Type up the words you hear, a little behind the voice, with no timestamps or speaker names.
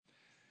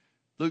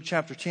Luke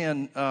chapter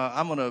 10,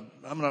 I'm not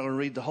going to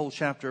read the whole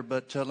chapter,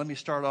 but let me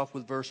start off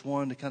with verse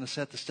 1 to kind of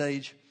set the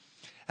stage.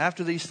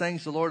 After these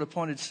things, the Lord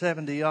appointed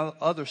 70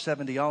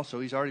 also.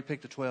 He's already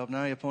picked the 12.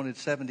 Now he appointed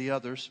 70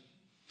 others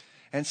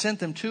and sent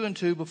them 2 and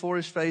 2 before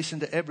his face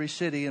into every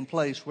city and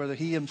place where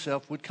he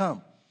himself would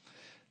come.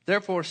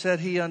 Therefore said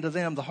he unto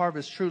them, the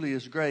harvest truly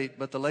is great,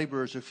 but the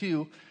laborers are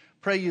few.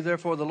 Pray ye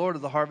therefore the Lord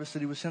of the harvest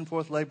that he would send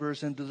forth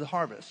laborers into the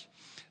harvest.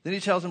 Then he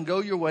tells them,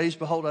 go your ways.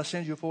 Behold, I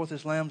send you forth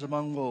as lambs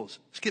among wolves.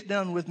 Skip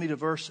down with me to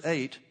verse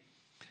 8.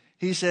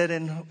 He said,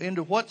 and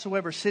into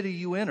whatsoever city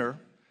you enter,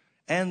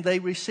 and they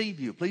receive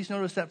you. Please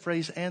notice that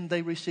phrase, and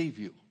they receive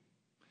you.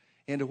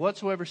 Into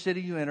whatsoever city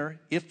you enter,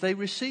 if they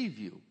receive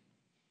you,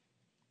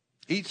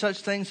 eat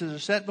such things as are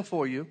set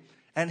before you,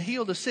 and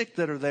heal the sick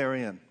that are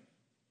therein.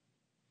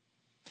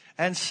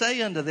 And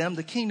say unto them,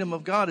 the kingdom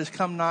of God is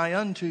come nigh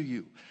unto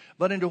you.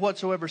 But into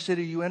whatsoever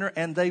city you enter,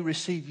 and they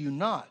receive you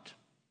not.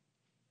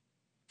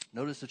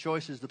 Notice the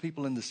choice is the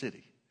people in the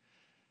city.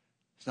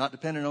 It's not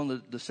dependent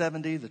on the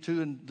 70, the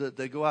 2, and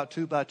they go out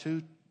 2 by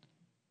 2,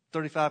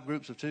 35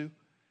 groups of 2.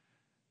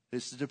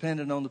 It's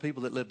dependent on the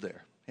people that live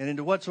there. And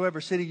into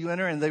whatsoever city you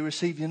enter, and they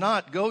receive you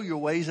not, go your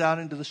ways out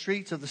into the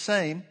streets of the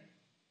same,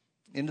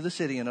 into the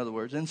city, in other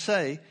words, and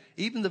say,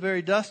 even the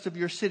very dust of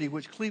your city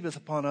which cleaveth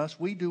upon us,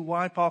 we do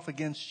wipe off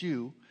against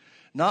you.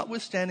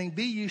 Notwithstanding,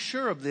 be ye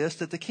sure of this,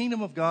 that the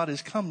kingdom of God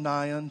is come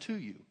nigh unto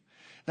you.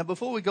 Now,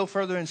 before we go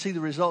further and see the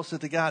results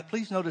that they got,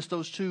 please notice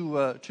those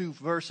two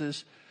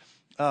verses.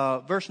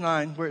 Verse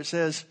 9, where it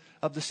says,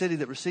 of the city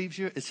that receives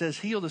you, it says,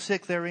 heal the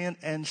sick therein,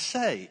 and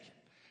say,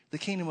 the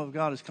kingdom of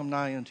God has come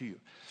nigh unto you.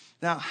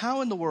 Now, how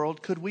in the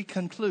world could we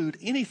conclude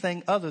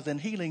anything other than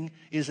healing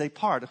is a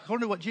part?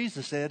 According to what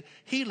Jesus said,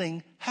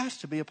 healing has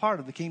to be a part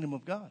of the kingdom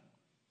of God.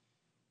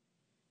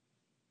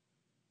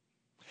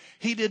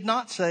 He did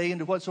not say,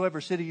 into whatsoever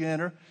city you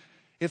enter,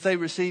 if they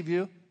receive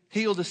you,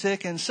 heal the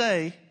sick, and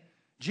say,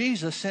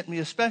 Jesus sent me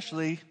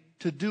especially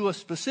to do a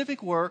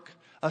specific work,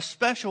 a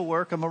special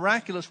work, a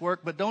miraculous work,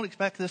 but don't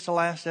expect this to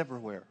last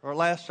everywhere or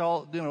last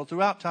all,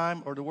 throughout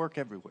time or to work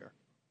everywhere.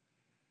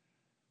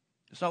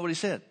 That's not what he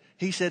said.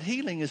 He said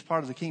healing is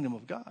part of the kingdom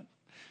of God.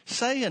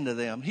 Say unto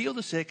them, heal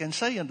the sick, and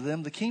say unto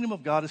them, the kingdom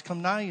of God has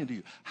come nigh unto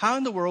you. How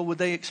in the world would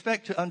they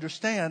expect to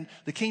understand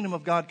the kingdom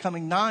of God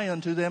coming nigh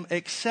unto them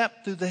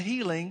except through the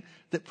healing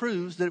that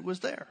proves that it was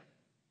there?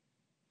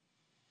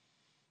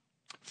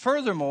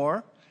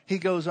 Furthermore, he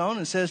goes on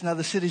and says, now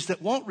the cities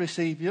that won't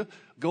receive you,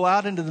 go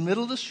out into the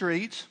middle of the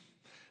streets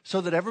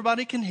so that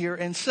everybody can hear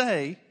and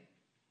say,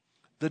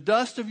 the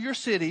dust of your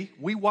city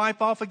we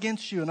wipe off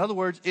against you. In other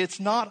words,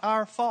 it's not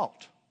our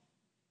fault.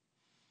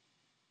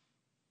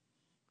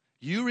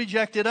 You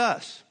rejected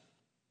us.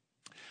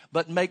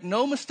 But make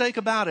no mistake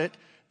about it,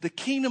 the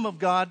kingdom of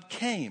God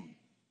came.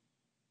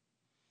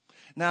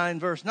 Now in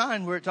verse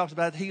 9, where it talks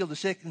about heal the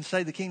sick and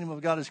say the kingdom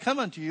of God has come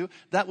unto you,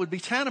 that would be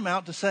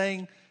tantamount to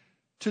saying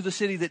to the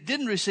city that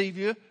didn't receive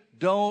you,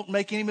 don't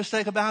make any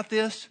mistake about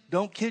this.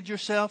 Don't kid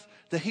yourself.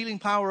 The healing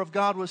power of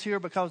God was here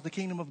because the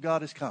kingdom of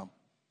God has come.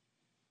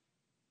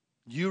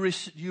 You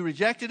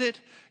rejected it.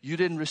 You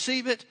didn't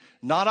receive it.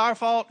 Not our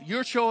fault.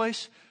 Your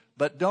choice.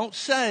 But don't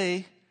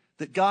say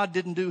that God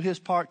didn't do his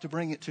part to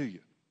bring it to you.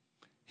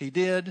 He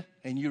did,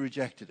 and you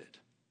rejected it.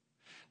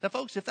 Now,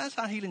 folks, if that's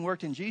how healing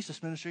worked in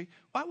Jesus' ministry,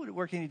 why would it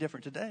work any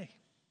different today?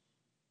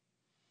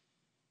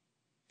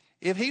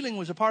 If healing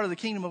was a part of the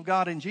kingdom of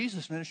God in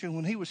Jesus' ministry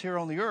when he was here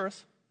on the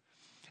earth,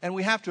 and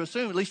we have to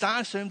assume, at least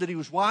I assume, that he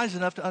was wise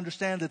enough to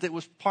understand that it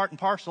was part and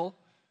parcel.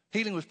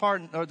 Healing was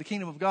part, or the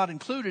kingdom of God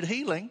included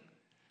healing.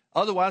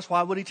 Otherwise,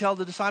 why would he tell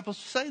the disciples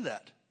to say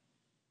that?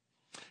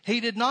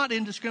 He did not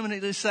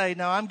indiscriminately say,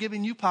 now I'm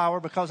giving you power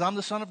because I'm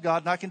the Son of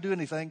God and I can do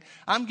anything.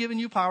 I'm giving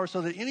you power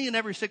so that any and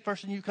every sick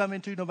person you come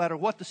into, no matter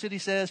what the city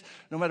says,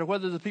 no matter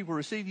whether the people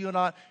receive you or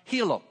not,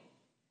 heal them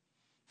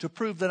to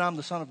prove that I'm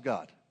the Son of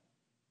God.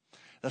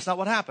 That's not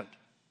what happened.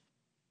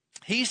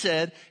 He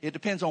said it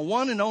depends on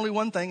one and only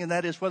one thing, and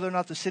that is whether or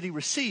not the city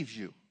receives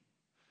you.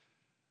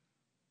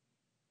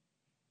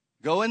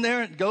 Go in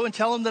there and go and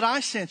tell them that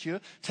I sent you.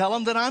 Tell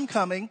them that I'm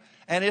coming.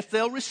 And if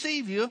they'll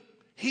receive you,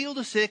 heal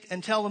the sick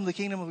and tell them the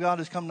kingdom of God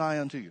has come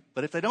nigh unto you.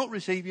 But if they don't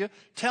receive you,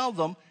 tell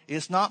them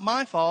it's not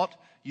my fault.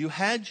 You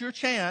had your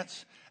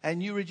chance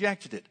and you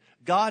rejected it.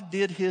 God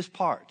did his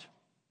part.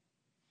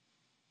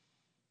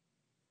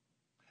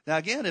 Now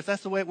again, if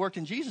that's the way it worked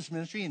in Jesus'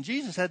 ministry, and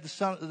Jesus had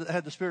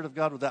the Spirit of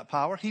God with that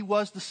power, he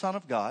was the Son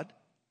of God.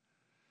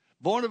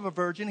 Born of a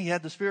virgin, he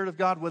had the Spirit of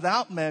God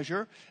without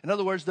measure. In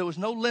other words, there was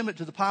no limit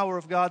to the power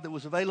of God that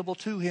was available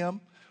to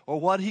him or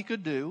what he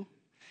could do.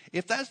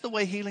 If that's the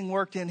way healing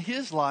worked in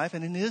his life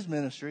and in his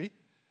ministry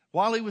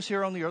while he was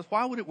here on the earth,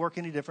 why would it work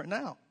any different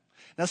now?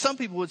 Now, some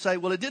people would say,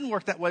 well, it didn't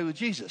work that way with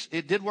Jesus.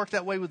 It did work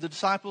that way with the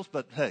disciples,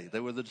 but hey, they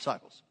were the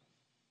disciples.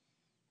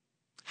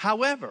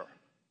 However,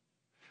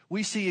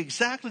 we see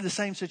exactly the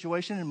same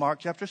situation in Mark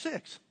chapter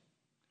 6.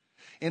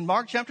 In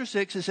Mark chapter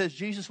 6, it says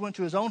Jesus went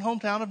to his own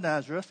hometown of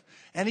Nazareth,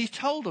 and he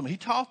taught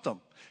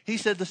them. He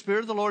said, the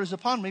Spirit of the Lord is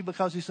upon me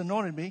because he's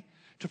anointed me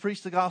to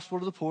preach the gospel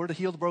to the poor, to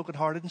heal the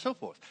brokenhearted, and so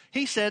forth.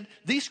 He said,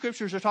 these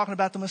scriptures are talking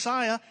about the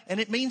Messiah, and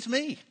it means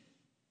me.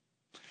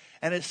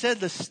 And it said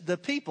the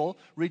people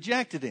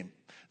rejected him.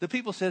 The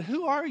people said,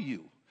 who are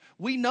you?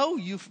 We know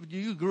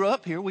you grew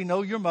up here. We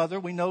know your mother.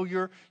 We know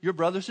your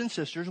brothers and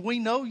sisters. We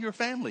know your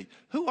family.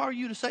 Who are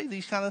you to say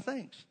these kind of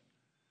things?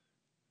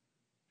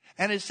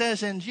 And it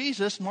says in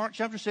Jesus, Mark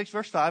chapter 6,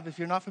 verse 5, if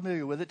you're not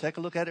familiar with it, take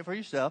a look at it for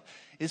yourself.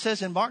 It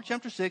says in Mark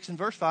chapter 6 and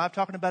verse 5,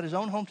 talking about his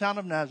own hometown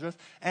of Nazareth,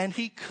 and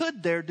he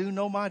could there do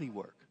no mighty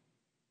work.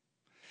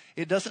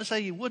 It doesn't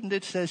say he wouldn't,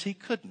 it says he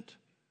couldn't.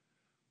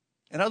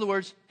 In other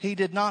words, he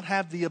did not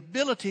have the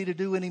ability to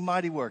do any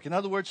mighty work. In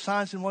other words,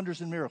 signs and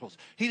wonders and miracles.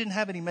 He didn't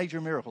have any major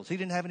miracles. He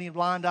didn't have any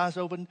blind eyes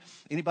opened,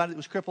 anybody that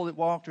was crippled that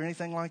walked or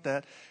anything like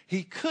that.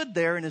 He could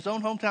there in his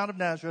own hometown of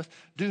Nazareth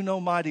do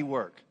no mighty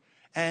work.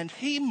 And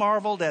he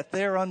marveled at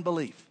their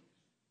unbelief.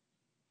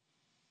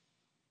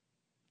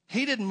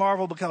 He didn't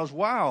marvel because,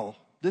 wow,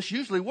 this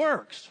usually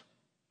works.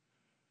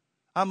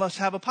 I must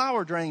have a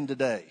power drain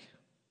today.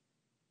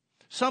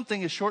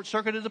 Something has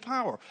short-circuited the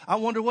power. I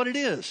wonder what it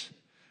is.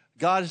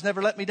 God has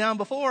never let me down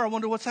before. I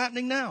wonder what's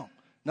happening now.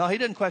 No, he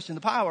didn't question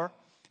the power.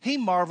 He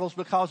marvels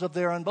because of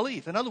their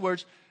unbelief. In other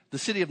words, the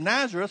city of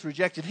Nazareth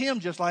rejected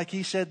him just like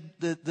he said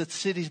that the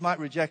cities might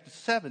reject the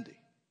 70.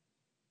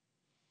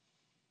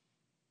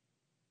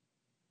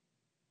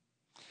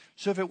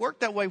 So if it worked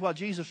that way while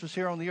Jesus was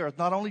here on the earth,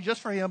 not only just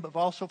for him, but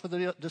also for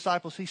the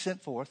disciples he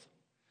sent forth,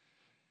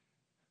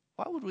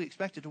 why would we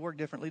expect it to work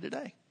differently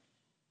today?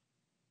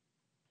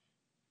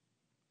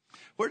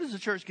 Where does the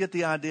church get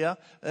the idea,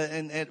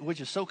 and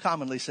which is so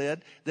commonly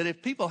said, that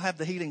if people have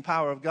the healing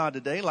power of God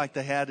today, like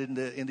they had in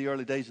the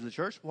early days of the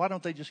church, why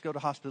don't they just go to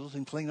hospitals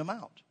and clean them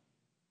out?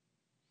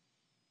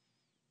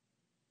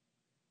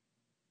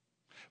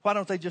 Why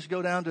don't they just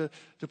go down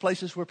to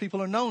places where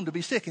people are known to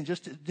be sick and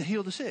just to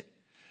heal the sick?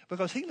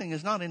 Because healing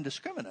is not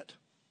indiscriminate.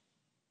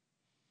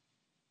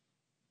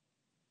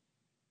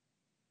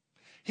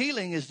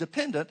 Healing is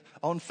dependent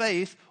on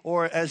faith,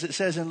 or as it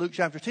says in Luke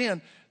chapter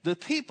 10, the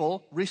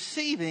people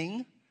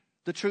receiving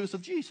the truth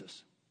of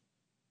Jesus.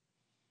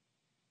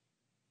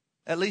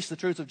 At least the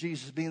truth of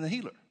Jesus being the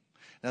healer.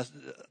 Now,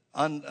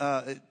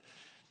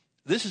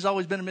 this has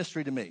always been a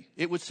mystery to me.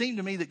 It would seem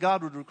to me that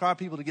God would require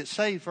people to get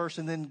saved first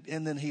and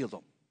then heal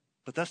them.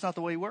 But that's not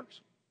the way he works.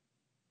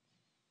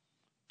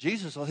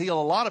 Jesus will heal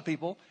a lot of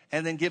people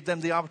and then give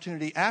them the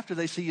opportunity after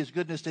they see his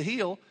goodness to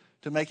heal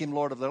to make him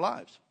Lord of their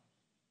lives.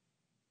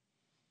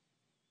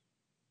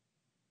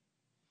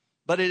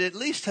 But it at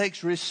least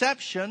takes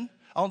reception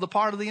on the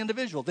part of the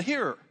individual, the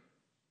hearer,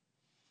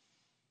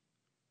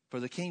 for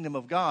the kingdom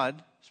of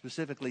God,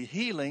 specifically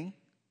healing,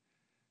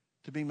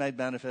 to be made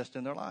manifest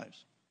in their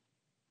lives.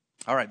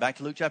 All right, back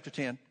to Luke chapter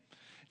 10.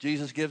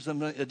 Jesus gives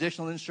them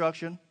additional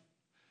instruction.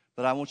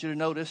 But I want you to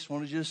notice,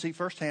 wanted you to see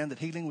firsthand that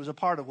healing was a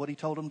part of what he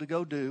told them to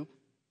go do.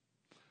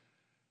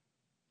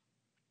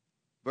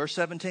 Verse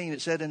 17,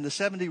 it said, and the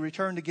 70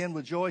 returned again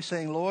with joy,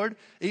 saying, Lord,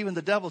 even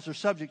the devils are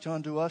subject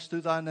unto us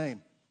through thy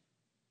name.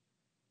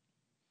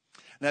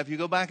 Now, if you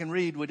go back and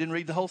read, we didn't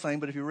read the whole thing,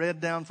 but if you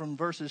read down from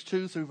verses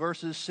 2 through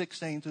verses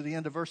 16, through the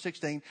end of verse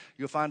 16,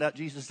 you'll find out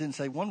Jesus didn't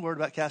say one word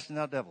about casting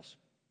out devils.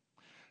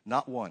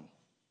 Not one.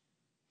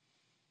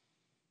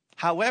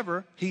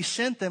 However, he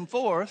sent them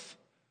forth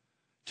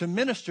to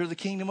minister the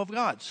kingdom of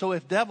God. So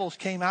if devils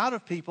came out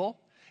of people,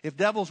 if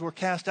devils were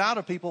cast out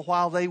of people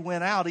while they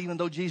went out, even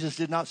though Jesus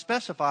did not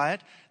specify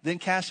it, then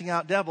casting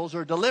out devils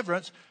or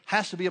deliverance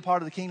has to be a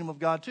part of the kingdom of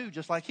God too,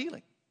 just like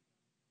healing.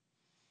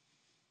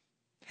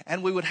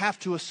 And we would have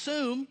to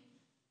assume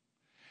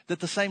that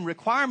the same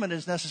requirement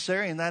is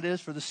necessary, and that is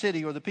for the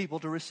city or the people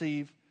to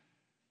receive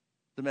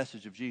the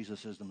message of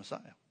Jesus as the Messiah.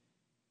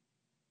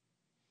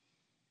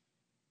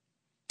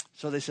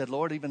 So they said,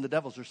 Lord, even the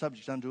devils are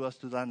subject unto us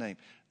through thy name.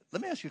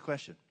 Let me ask you a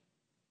question.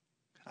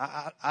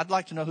 I'd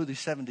like to know who these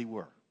 70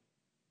 were.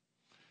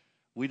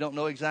 We don't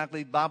know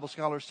exactly. Bible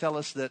scholars tell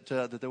us that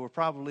there were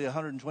probably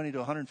 120 to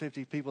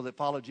 150 people that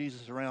followed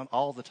Jesus around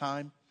all the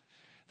time,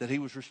 that he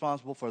was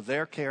responsible for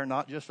their care,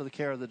 not just for the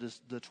care of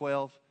the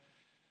 12.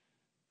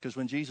 Because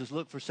when Jesus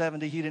looked for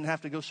 70, he didn't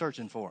have to go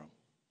searching for them.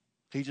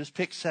 He just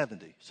picked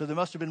 70. So there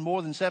must have been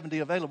more than 70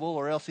 available,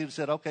 or else he'd have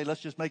said, okay, let's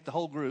just make the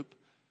whole group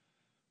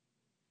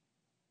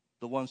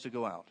the ones to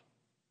go out.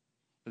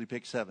 But he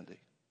picked 70.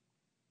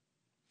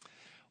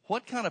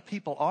 What kind of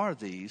people are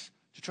these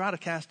to try to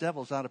cast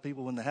devils out of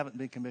people when they haven't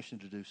been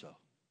commissioned to do so?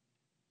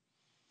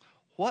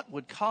 What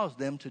would cause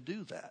them to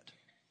do that?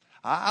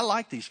 I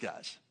like these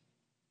guys.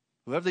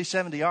 Whoever these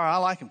 70 are, I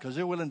like them because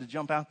they're willing to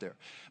jump out there.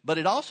 But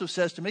it also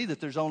says to me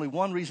that there's only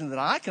one reason that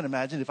I can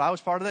imagine, if I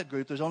was part of that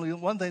group, there's only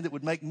one thing that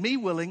would make me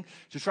willing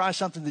to try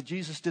something that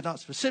Jesus did not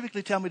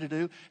specifically tell me to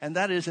do, and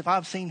that is if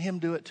I've seen him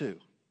do it too.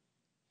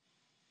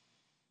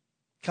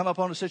 Come up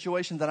on a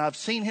situation that I've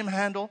seen him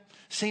handle,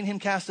 seen him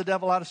cast the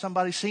devil out of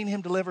somebody, seen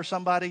him deliver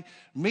somebody,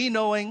 me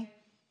knowing,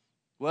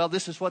 well,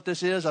 this is what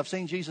this is. I've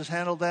seen Jesus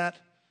handle that.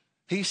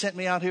 He sent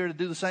me out here to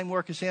do the same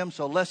work as him,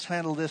 so let's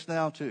handle this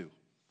now too.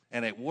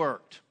 And it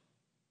worked.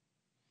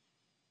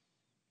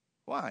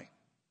 Why?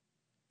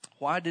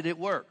 Why did it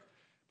work?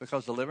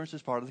 Because deliverance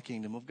is part of the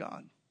kingdom of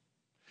God.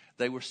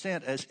 They were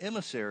sent as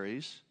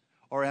emissaries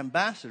or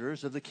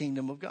ambassadors of the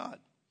kingdom of God.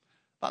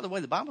 By the way,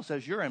 the Bible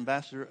says you're an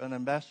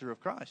ambassador of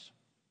Christ.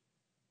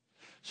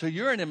 So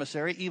you're an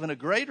emissary, even a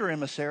greater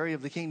emissary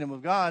of the kingdom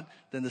of God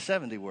than the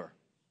 70 were.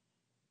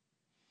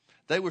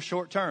 They were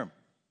short term.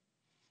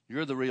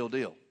 You're the real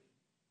deal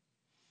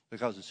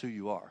because it's who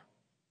you are.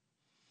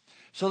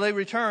 So they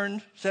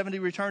returned, 70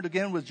 returned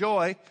again with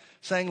joy,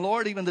 saying,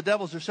 Lord, even the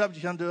devils are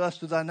subject unto us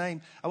through thy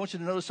name. I want you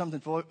to notice something,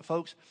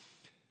 folks.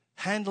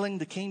 Handling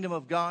the kingdom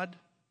of God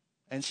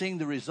and seeing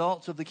the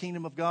results of the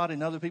kingdom of God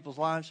in other people's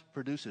lives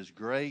produces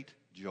great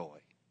joy.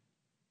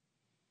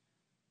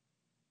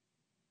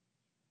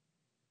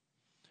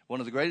 One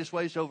of the greatest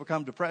ways to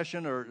overcome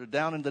depression or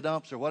down in the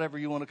dumps or whatever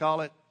you want to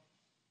call it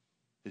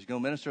is go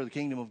minister the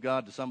kingdom of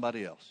God to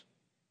somebody else.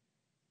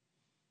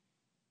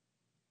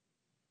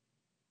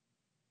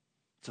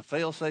 It's a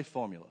fail-safe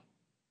formula.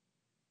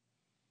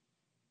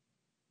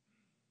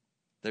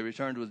 They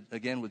returned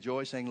again with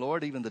joy, saying,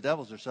 Lord, even the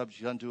devils are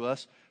subject unto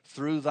us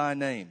through thy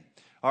name.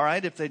 All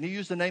right, if they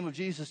use the name of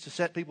Jesus to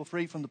set people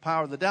free from the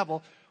power of the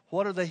devil,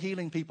 what are they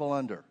healing people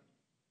under?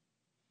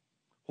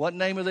 What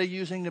name are they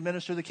using to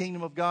minister the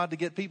kingdom of God to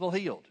get people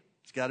healed?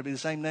 It's got to be the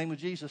same name of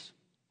Jesus.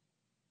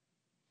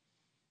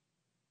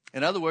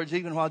 In other words,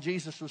 even while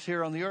Jesus was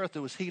here on the earth,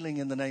 there was healing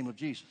in the name of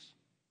Jesus.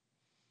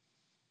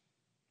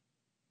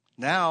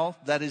 Now,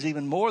 that is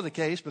even more the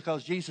case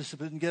because Jesus has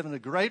been given a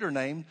greater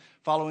name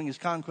following his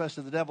conquest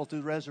of the devil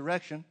through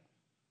resurrection.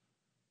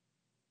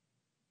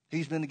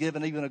 He's been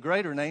given even a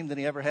greater name than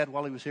he ever had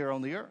while he was here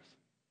on the earth.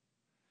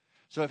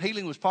 So if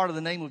healing was part of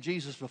the name of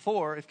Jesus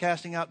before, if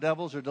casting out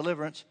devils or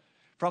deliverance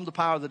from the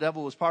power of the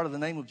devil was part of the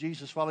name of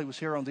Jesus while he was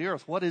here on the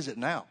earth, what is it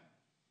now?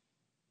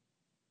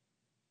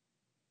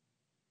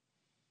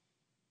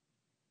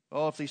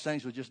 Oh, if these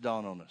things would just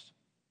dawn on us.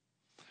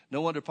 No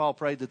wonder Paul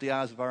prayed that the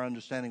eyes of our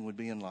understanding would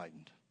be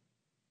enlightened.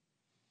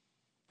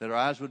 That our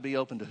eyes would be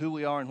open to who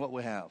we are and what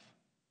we have.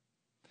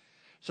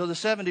 So the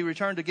 70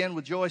 returned again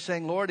with joy,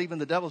 saying, Lord, even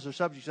the devils are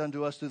subject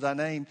unto us through thy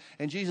name.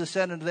 And Jesus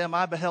said unto them,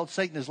 I beheld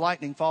Satan as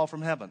lightning fall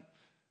from heaven.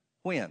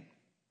 When?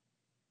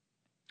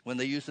 When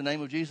they used the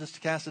name of Jesus to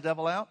cast the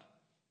devil out?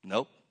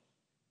 Nope.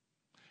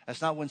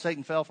 That's not when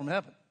Satan fell from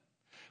heaven.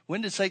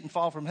 When did Satan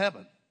fall from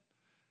heaven?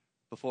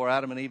 Before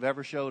Adam and Eve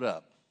ever showed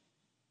up.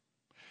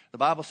 The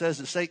Bible says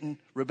that Satan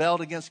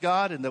rebelled against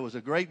God and there was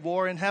a great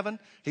war in heaven.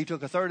 He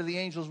took a third of the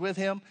angels with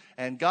him,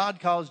 and God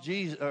caused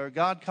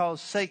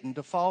Satan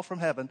to fall from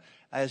heaven,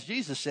 as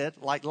Jesus said,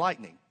 like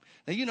lightning.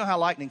 Now you know how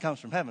lightning comes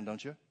from heaven,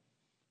 don't you?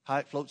 How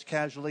it floats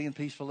casually and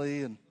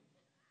peacefully and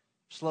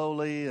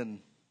slowly,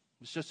 and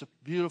it's just a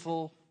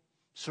beautiful,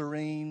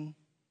 serene,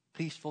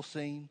 peaceful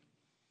scene.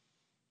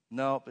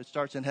 Nope, it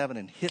starts in heaven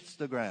and hits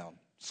the ground,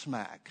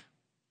 smack.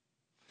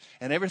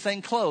 And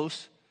everything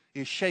close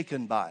is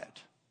shaken by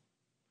it.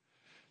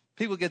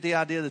 People get the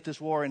idea that this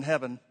war in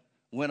heaven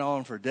went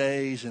on for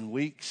days and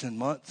weeks and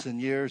months and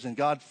years, and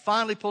God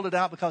finally pulled it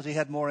out because he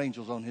had more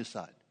angels on his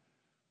side.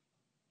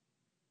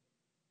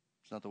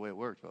 It's not the way it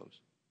works, folks.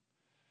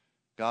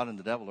 God and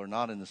the devil are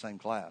not in the same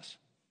class.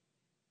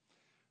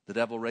 The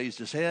devil raised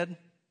his head.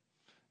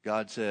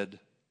 God said,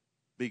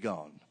 be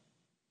gone.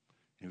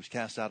 He was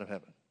cast out of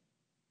heaven.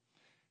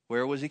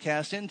 Where was he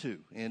cast into?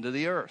 Into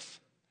the earth.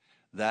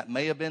 That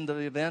may have been the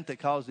event that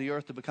caused the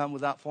earth to become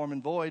without form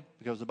and void,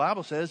 because the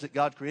Bible says that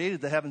God created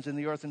the heavens and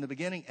the earth in the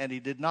beginning, and he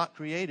did not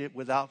create it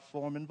without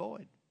form and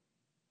void.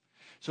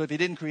 So if he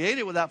didn't create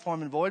it without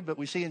form and void, but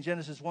we see in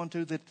Genesis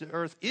 1:2 that the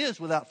earth is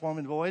without form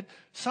and void,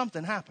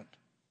 something happened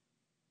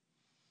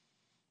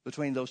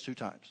between those two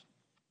times.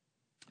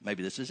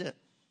 Maybe this is it.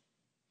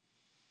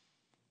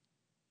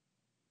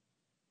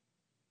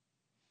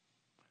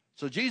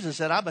 So Jesus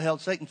said, I beheld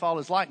Satan fall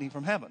as lightning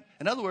from heaven.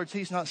 In other words,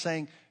 he's not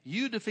saying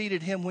you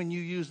defeated him when you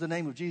used the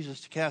name of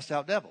Jesus to cast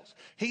out devils.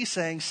 He's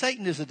saying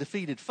Satan is a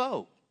defeated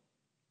foe.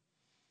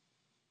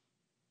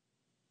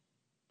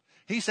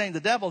 He's saying the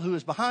devil, who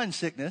is behind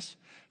sickness,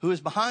 who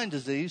is behind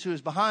disease, who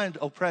is behind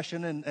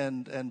oppression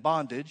and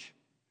bondage,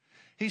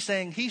 he's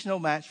saying he's no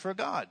match for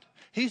God.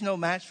 He's no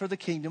match for the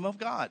kingdom of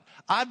God.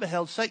 I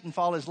beheld Satan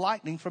fall as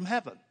lightning from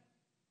heaven.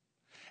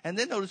 And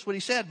then notice what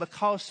he said,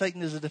 because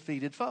Satan is a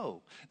defeated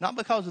foe. Not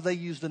because they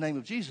used the name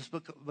of Jesus,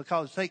 but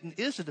because Satan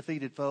is a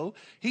defeated foe.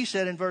 He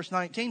said in verse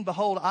 19,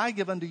 behold, I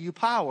give unto you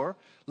power.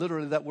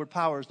 Literally, that word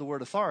power is the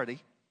word authority.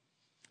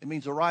 It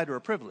means a right or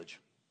a privilege.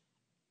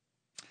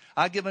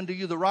 I give unto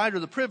you the right or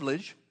the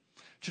privilege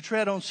to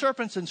tread on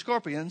serpents and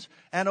scorpions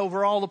and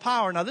over all the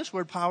power. Now, this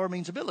word power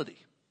means ability.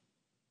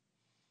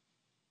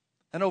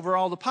 And over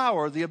all the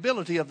power, the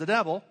ability of the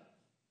devil,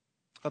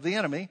 of the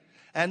enemy,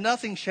 and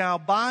nothing shall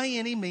by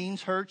any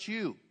means hurt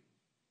you.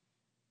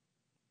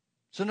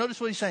 So notice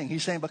what he's saying.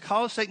 He's saying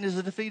because Satan is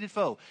a defeated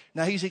foe.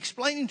 Now he's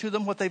explaining to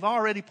them what they've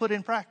already put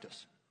in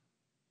practice.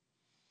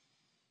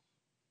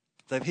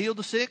 They've healed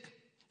the sick.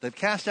 They've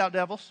cast out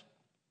devils.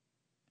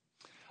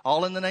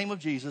 All in the name of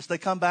Jesus. They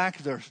come back.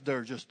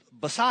 They're just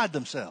beside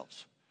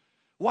themselves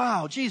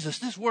wow, Jesus,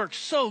 this works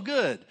so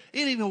good.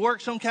 It even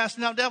works on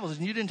casting out devils,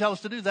 and you didn't tell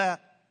us to do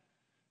that.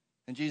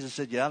 And Jesus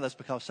said, yeah, that's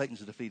because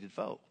Satan's a defeated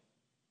foe.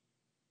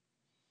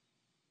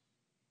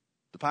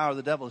 The power of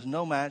the devil is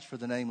no match for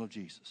the name of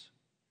Jesus.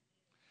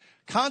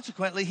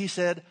 Consequently, he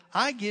said,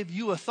 I give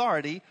you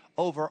authority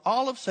over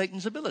all of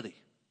Satan's ability.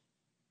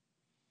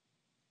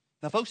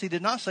 Now, folks, he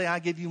did not say, I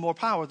give you more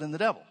power than the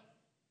devil.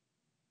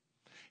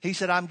 He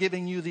said, I'm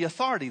giving you the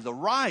authority, the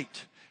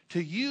right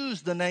to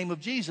use the name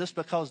of Jesus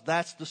because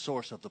that's the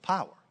source of the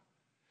power.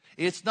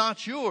 It's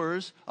not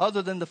yours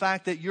other than the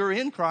fact that you're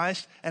in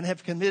Christ and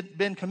have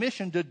been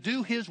commissioned to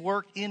do his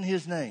work in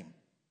his name.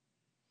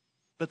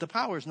 But the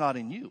power is not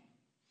in you.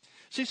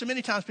 See, so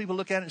many times people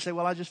look at it and say,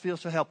 well, I just feel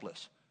so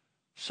helpless.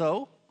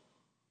 So,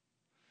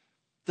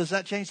 does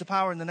that change the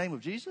power in the name of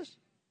Jesus?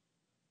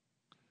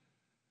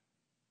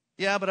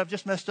 Yeah, but I've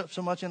just messed up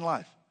so much in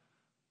life.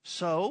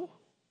 So,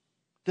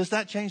 does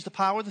that change the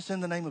power that's in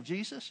the name of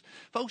Jesus?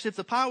 Folks, if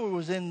the power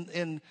was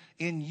in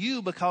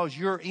you because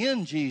you're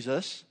in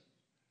Jesus,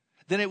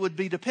 then it would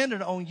be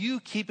dependent on you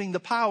keeping the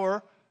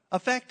power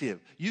effective,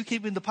 you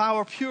keeping the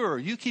power pure,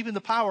 you keeping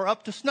the power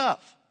up to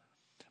snuff.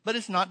 But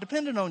it's not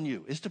dependent on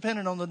you. It's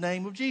dependent on the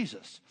name of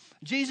Jesus.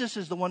 Jesus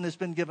is the one that's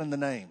been given the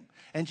name.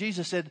 And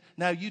Jesus said,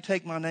 now you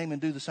take my name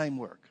and do the same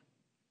work.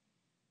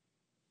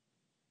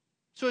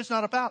 So it's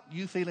not about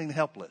you feeling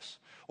helpless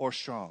or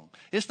strong.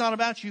 It's not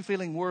about you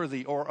feeling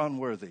worthy or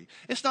unworthy.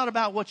 It's not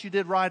about what you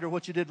did right or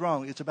what you did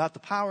wrong. It's about the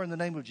power in the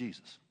name of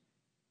Jesus.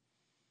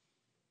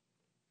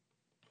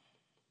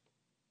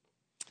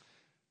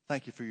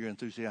 Thank you for your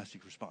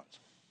enthusiastic response.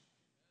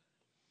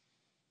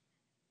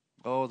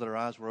 Oh, that our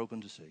eyes were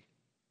open to see.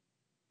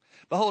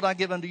 Behold, I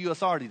give unto you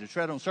authority to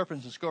tread on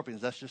serpents and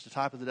scorpions. That's just a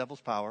type of the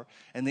devil's power.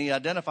 And then he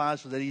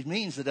identifies that he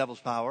means the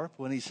devil's power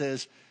when he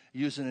says,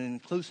 using an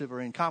inclusive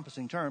or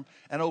encompassing term,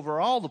 and over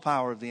all the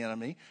power of the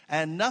enemy,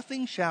 and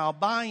nothing shall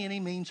by any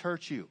means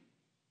hurt you.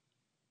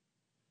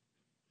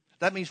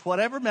 That means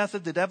whatever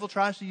method the devil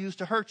tries to use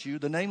to hurt you,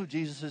 the name of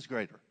Jesus is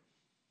greater.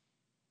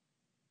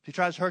 If he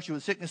tries to hurt you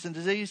with sickness and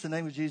disease, the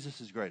name of Jesus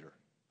is greater.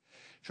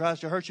 If he tries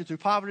to hurt you through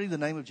poverty, the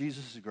name of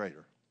Jesus is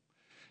greater.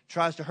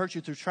 Tries to hurt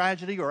you through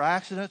tragedy or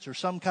accidents or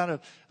some kind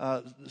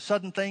of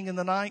sudden thing in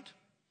the night,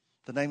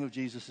 the name of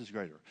Jesus is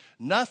greater.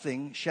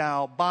 Nothing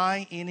shall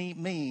by any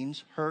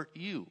means hurt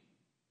you.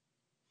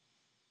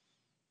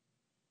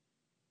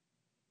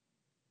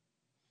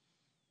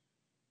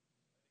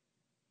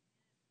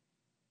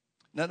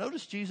 Now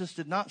notice Jesus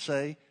did not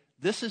say,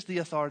 this is the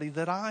authority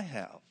that I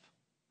have.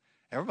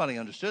 Everybody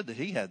understood that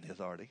he had the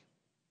authority.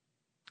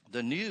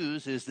 The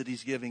news is that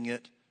he's giving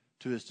it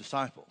to his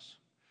disciples.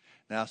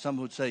 Now, some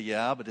would say,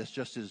 yeah, but it's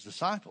just his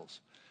disciples.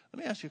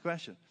 Let me ask you a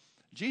question.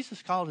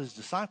 Jesus called his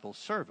disciples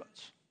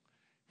servants.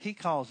 He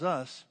calls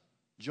us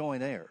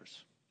joint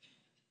heirs.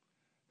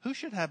 Who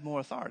should have more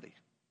authority?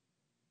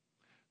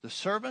 The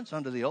servants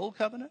under the old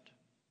covenant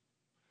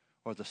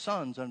or the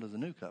sons under the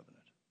new covenant?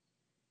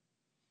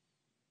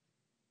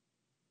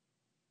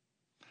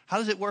 How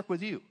does it work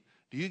with you?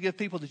 Do you give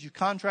people that you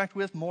contract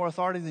with more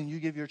authority than you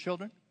give your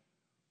children?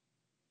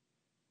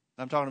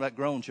 I'm talking about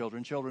grown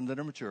children, children that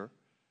are mature.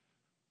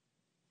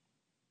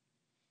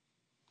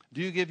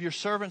 Do you give your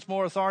servants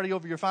more authority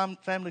over your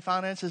family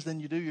finances than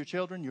you do your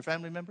children, your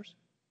family members?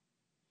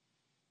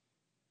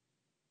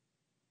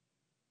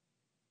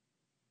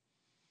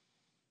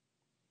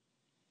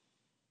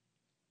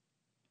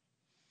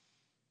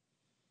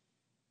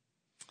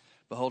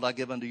 Behold, I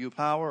give unto you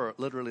power, or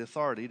literally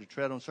authority, to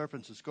tread on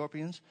serpents and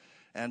scorpions,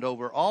 and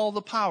over all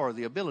the power,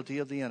 the ability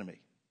of the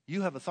enemy.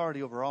 You have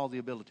authority over all the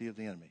ability of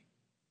the enemy.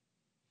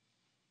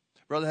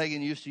 Brother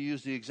Hagin used to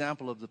use the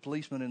example of the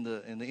policeman in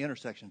the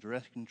intersection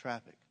directing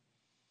traffic.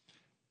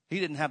 He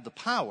didn't have the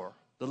power,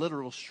 the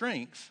literal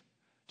strength,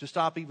 to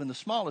stop even the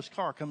smallest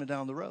car coming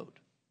down the road.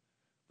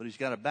 But he's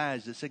got a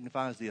badge that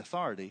signifies the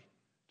authority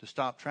to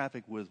stop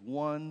traffic with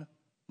one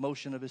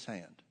motion of his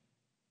hand.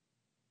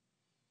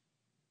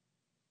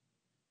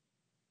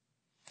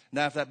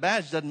 Now, if that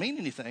badge doesn't mean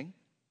anything,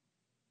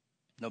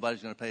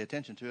 nobody's going to pay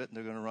attention to it, and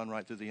they're going to run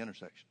right through the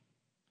intersection.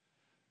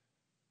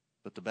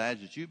 But the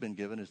badge that you've been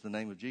given is the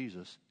name of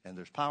Jesus, and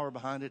there's power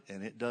behind it,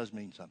 and it does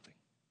mean something.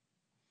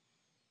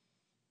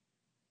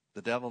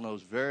 The devil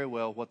knows very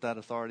well what that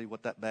authority,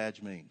 what that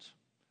badge means.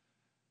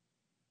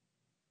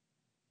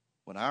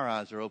 When our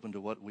eyes are open to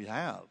what we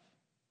have,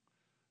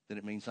 then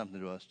it means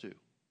something to us too.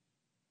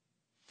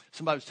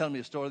 Somebody was telling me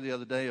a story the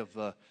other day of,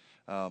 I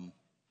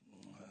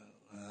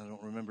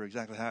don't remember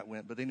exactly how it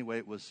went, but anyway,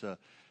 it was,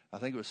 I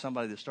think it was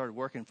somebody that started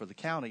working for the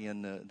county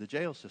in the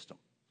jail system.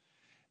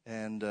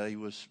 And he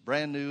was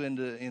brand new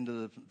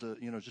into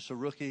the just a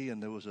rookie,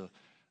 and there was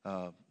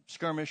a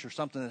skirmish or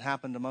something that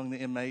happened among the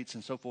inmates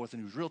and so forth,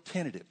 and he was real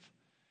tentative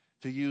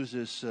to use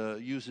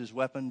his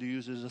weapon, to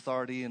use his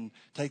authority and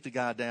take the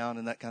guy down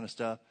and that kind of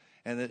stuff.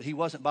 And that he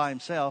wasn't by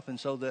himself, and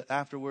so that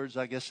afterwards,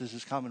 I guess this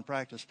is common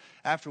practice,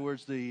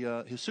 afterwards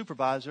his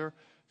supervisor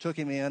took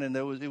him in, and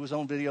it was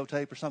on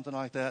videotape or something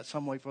like that,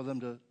 some way for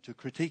them to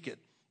critique it.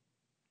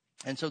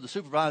 And so the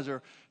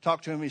supervisor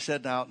talked to him. He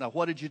said, now,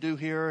 what did you do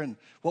here? And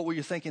what were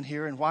you thinking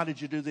here? And why did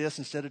you do this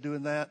instead of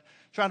doing that?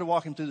 Trying to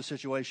walk him through the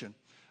situation.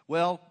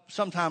 Well,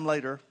 sometime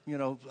later,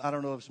 I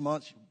don't know if it's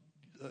months,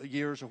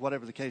 years, or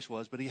whatever the case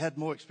was, but he had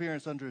more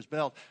experience under his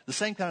belt. The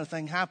same kind of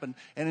thing happened.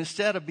 And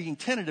instead of being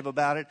tentative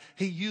about it,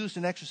 he used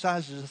and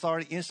exercised his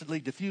authority, instantly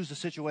diffused the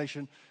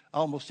situation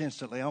almost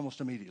instantly, almost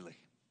immediately.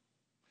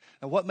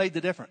 Now, what made the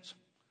difference?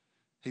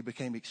 He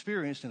became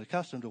experienced and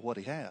accustomed to what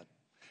he had.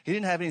 He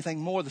didn't have anything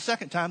more the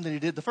second time than he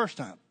did the first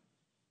time.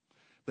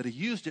 But he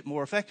used it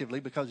more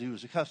effectively because he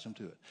was accustomed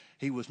to it.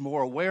 He was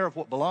more aware of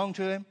what belonged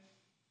to him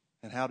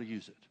and how to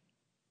use it.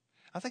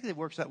 I think it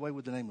works that way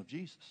with the name of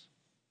Jesus.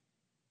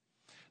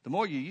 The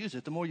more you use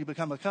it, the more you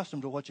become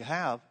accustomed to what you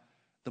have,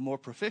 the more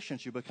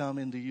proficient you become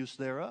in the use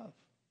thereof.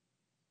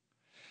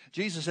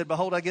 Jesus said,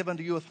 behold, I give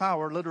unto you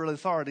power, literally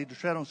authority, to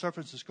tread on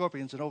serpents and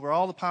scorpions and over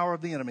all the power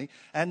of the enemy,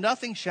 and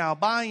nothing shall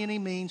by any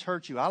means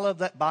hurt you. I love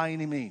that, by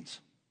any means.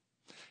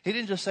 He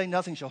didn't just say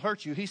nothing shall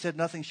hurt you. He said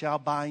nothing shall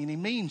by any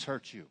means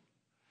hurt you.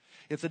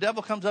 If the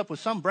devil comes up with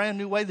some brand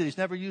new way that he's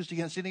never used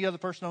against any other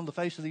person on the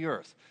face of the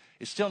earth,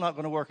 it's still not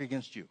going to work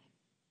against you.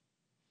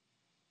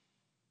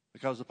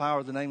 Because the power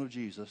of the name of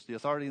Jesus, the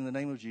authority in the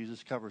name of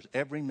Jesus, covers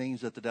every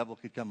means that the devil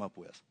could come up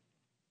with.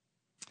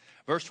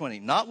 Verse 20,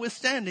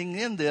 notwithstanding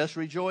in this,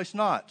 rejoice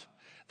not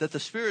that the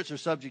spirits are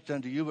subject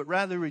unto you, but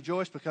rather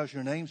rejoice because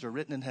your names are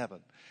written in heaven.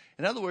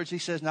 In other words, he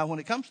says, now when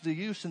it comes to the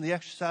use and the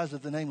exercise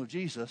of the name of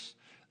Jesus,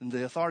 and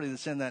the authority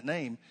that's in that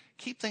name,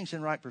 keep things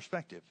in right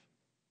perspective.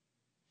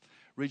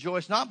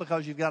 Rejoice not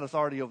because you've got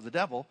authority over the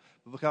devil,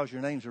 but because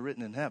your names are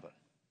written in heaven.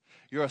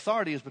 Your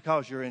authority is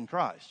because you're in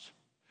Christ,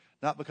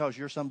 not because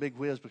you're some big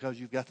whiz, because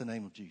you've got the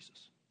name of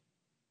Jesus.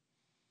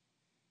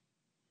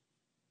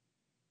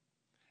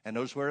 And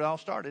notice where it all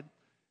started.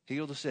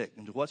 Heal the sick.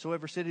 And to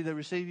whatsoever city they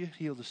receive you,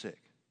 heal the sick.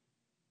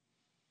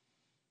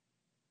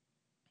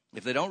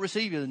 If they don't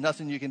receive you, there's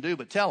nothing you can do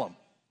but tell them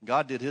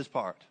God did his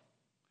part.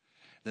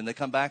 Then they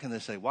come back and they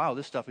say, wow,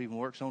 this stuff even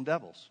works on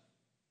devils.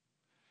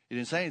 You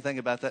didn't say anything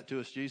about that to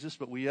us, Jesus,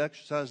 but we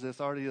exercise the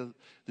authority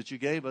that you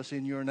gave us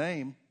in your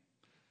name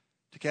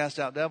to cast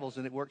out devils,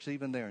 and it works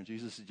even there. And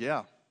Jesus said,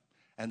 yeah.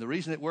 And the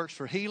reason it works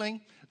for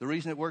healing, the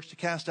reason it works to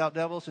cast out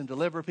devils and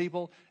deliver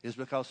people is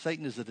because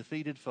Satan is a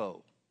defeated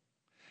foe.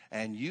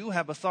 And you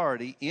have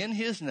authority in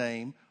his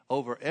name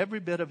over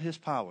every bit of his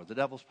power, the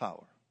devil's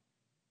power.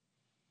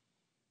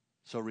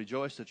 So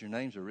rejoice that your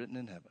names are written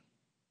in heaven.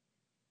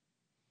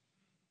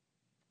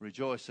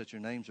 Rejoice that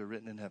your names are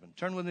written in heaven.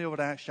 Turn with me over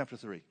to Acts chapter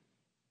 3.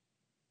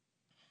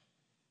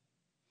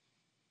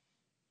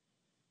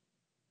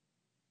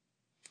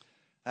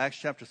 Acts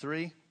chapter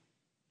 3.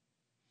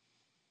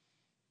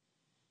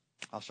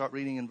 I'll start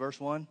reading in verse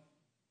 1.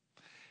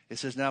 It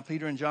says, now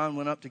Peter and John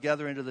went up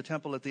together into the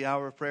temple at the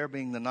hour of prayer,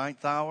 being the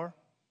 9th hour.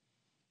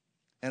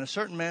 And a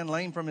certain man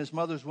lame from his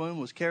mother's womb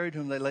was carried,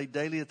 whom they laid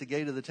daily at the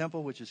gate of the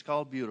temple, which is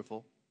called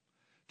Beautiful,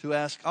 to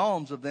ask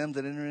alms of them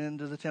that enter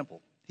into the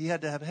temple. He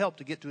had to have help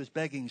to get to his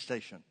begging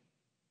station.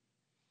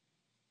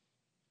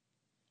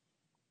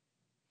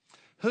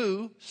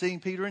 Who, seeing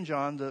Peter and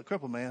John, the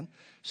crippled man,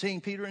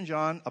 seeing Peter and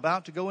John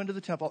about to go into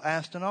the temple,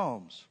 asked an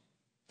alms.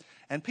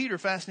 And Peter,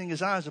 fastening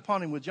his eyes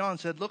upon him with John,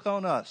 said, look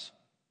on us.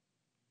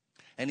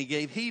 And he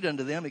gave heed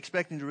unto them,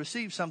 expecting to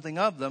receive something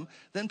of them.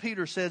 Then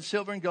Peter said,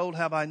 silver and gold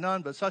have I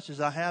none, but such as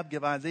I have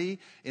give I thee.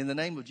 In the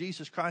name of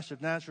Jesus Christ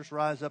of Nazareth,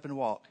 rise up and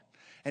walk.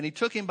 And he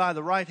took him by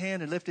the right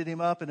hand and lifted him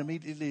up, and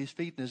immediately his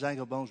feet and his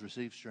ankle bones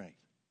received strength.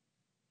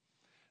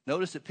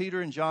 Notice that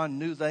Peter and John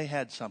knew they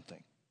had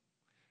something.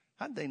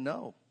 How did they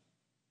know?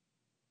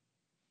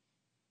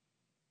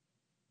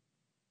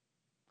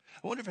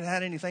 I wonder if it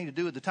had anything to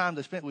do with the time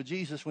they spent with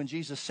Jesus when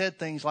Jesus said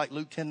things like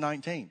Luke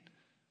 10:19.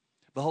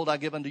 Behold, I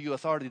give unto you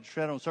authority to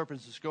tread on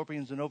serpents and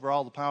scorpions and over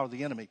all the power of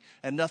the enemy,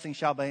 and nothing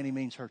shall by any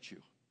means hurt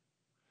you.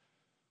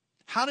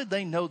 How did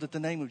they know that the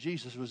name of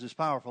Jesus was as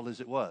powerful as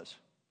it was?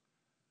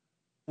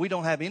 We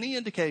don't have any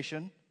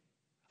indication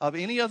of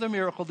any other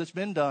miracle that's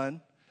been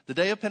done. The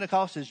day of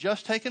Pentecost has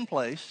just taken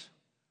place.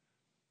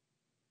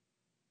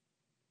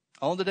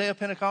 On the day of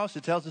Pentecost,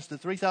 it tells us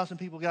that 3,000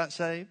 people got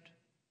saved.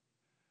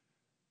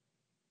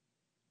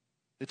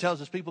 It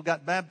tells us people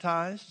got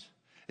baptized.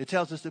 It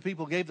tells us that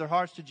people gave their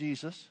hearts to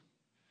Jesus.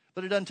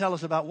 But it doesn't tell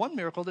us about one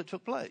miracle that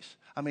took place.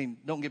 I mean,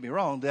 don't get me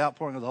wrong, the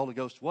outpouring of the Holy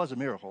Ghost was a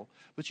miracle.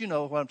 But you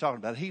know what I'm talking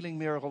about, a healing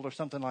miracle or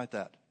something like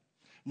that.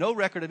 No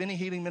record of any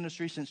healing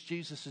ministry since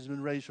Jesus has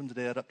been raised from the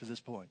dead up to this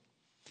point.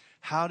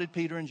 How did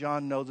Peter and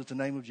John know that the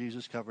name of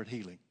Jesus covered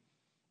healing?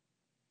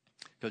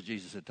 Because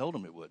Jesus had told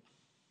them it would.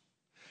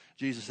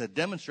 Jesus had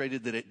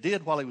demonstrated that it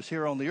did while he was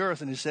here on the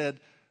earth, and he said,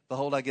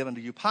 behold, I give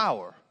unto you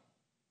power.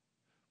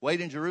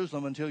 Wait in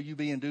Jerusalem until you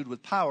be endued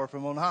with power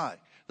from on high.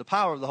 The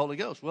power of the Holy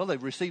Ghost. Well,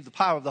 they've received the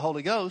power of the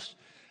Holy Ghost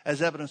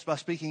as evidenced by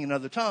speaking in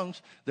other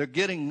tongues. They're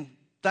getting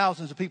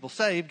thousands of people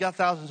saved, got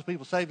thousands of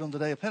people saved on the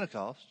day of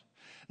Pentecost.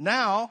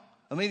 Now,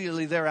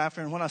 immediately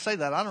thereafter, and when I say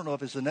that, I don't know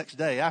if it's the next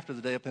day after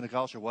the day of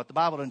Pentecost or what. The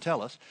Bible doesn't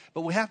tell us.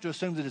 But we have to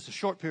assume that it's a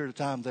short period of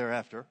time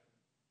thereafter.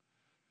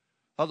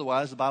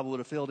 Otherwise, the Bible would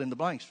have filled in the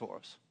blanks for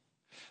us.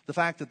 The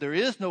fact that there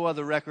is no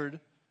other record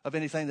of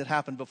anything that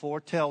happened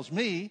before tells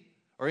me,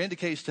 or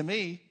indicates to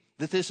me,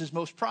 that this is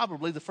most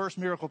probably the first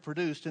miracle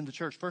produced in the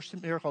church, first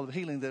miracle of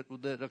healing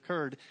that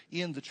occurred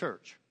in the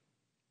church.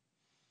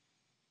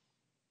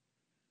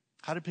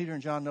 How did Peter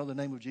and John know the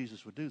name of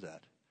Jesus would do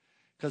that?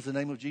 Because the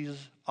name of Jesus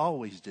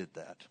always did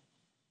that.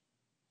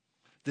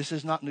 This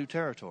is not new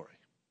territory.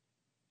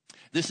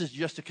 This is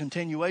just a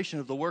continuation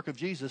of the work of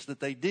Jesus that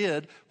they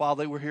did while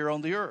they were here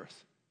on the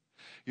earth.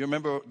 You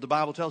remember the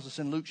Bible tells us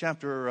in Luke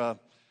chapter,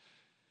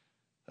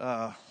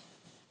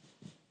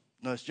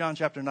 it's John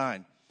chapter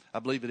 9, I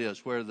believe it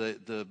is, where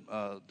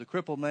the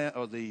crippled man,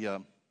 or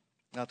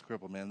not the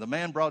crippled man, the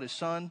man brought his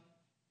son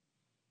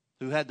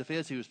who had the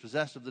fits. He was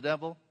possessed of the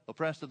devil,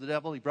 oppressed of the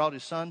devil. He brought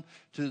his son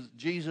to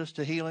Jesus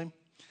to heal him.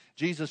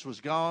 Jesus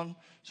was gone,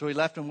 so he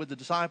left him with the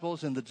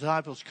disciples, and the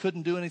disciples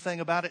couldn't do anything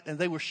about it, and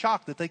they were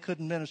shocked that they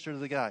couldn't minister to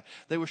the guy.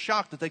 They were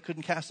shocked that they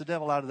couldn't cast the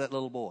devil out of that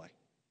little boy.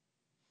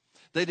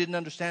 They didn't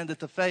understand that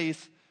the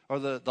faith, or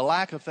the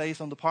lack of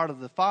faith on the part of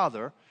the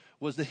Father,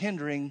 was the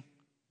hindering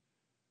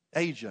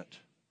agent,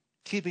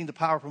 keeping the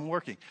power from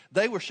working.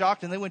 They were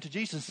shocked, and they went to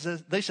Jesus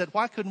and they said,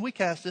 why couldn't we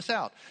cast this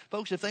out?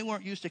 Folks, if they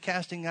weren't used to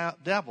casting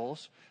out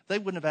devils, they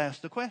wouldn't have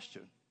asked the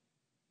question.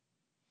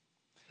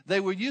 They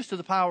were used to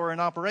the power in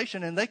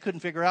operation, and they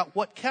couldn't figure out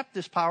what kept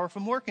this power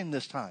from working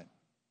this time.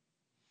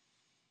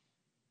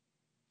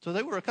 So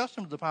they were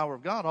accustomed to the power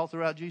of God all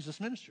throughout Jesus'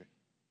 ministry.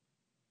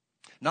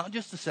 Not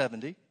just the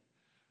 70,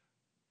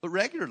 but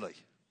regularly.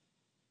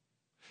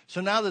 So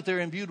now that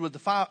they're imbued with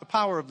the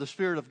power of the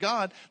Spirit of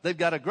God, they've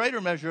got a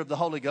greater measure of the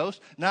Holy Ghost.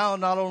 Now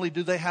not only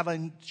do they have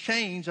a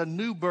change, a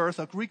new birth,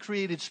 a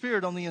recreated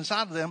spirit on the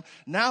inside of them,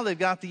 now they've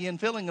got the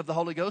infilling of the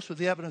Holy Ghost with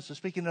the evidence of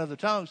speaking in other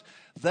tongues.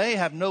 They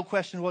have no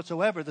question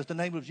whatsoever that the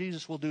name of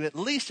Jesus will do at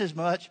least as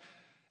much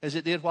as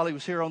it did while he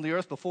was here on the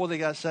earth before they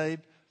got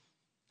saved.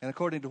 And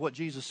according to what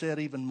Jesus said,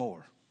 even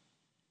more.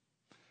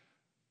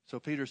 So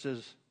Peter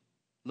says,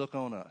 look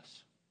on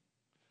us.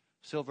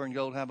 Silver and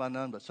gold have I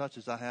none, but such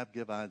as I have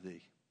give I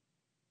thee.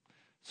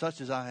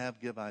 Such as I have,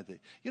 give I thee.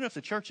 You know, if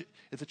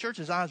the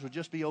church's eyes would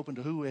just be open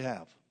to who we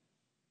have,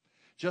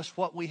 just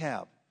what we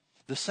have,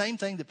 the same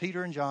thing that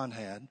Peter and John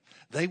had.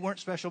 They weren't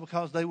special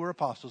because they were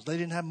apostles. They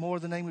didn't have more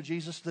of the name of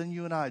Jesus than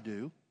you and I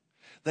do.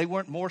 They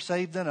weren't more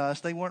saved than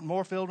us. They weren't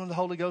more filled with the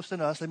Holy Ghost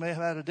than us. They may have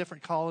had a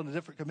different call and a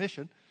different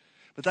commission,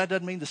 but that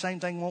doesn't mean the same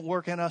thing won't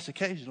work in us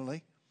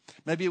occasionally.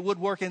 Maybe it would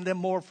work in them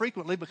more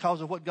frequently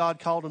because of what God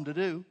called them to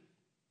do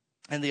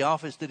and the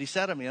office that he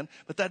set them in,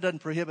 but that doesn't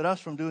prohibit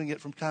us from doing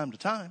it from time to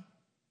time.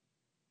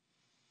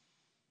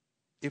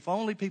 If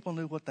only people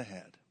knew what they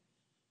had.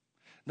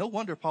 No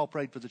wonder Paul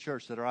prayed for the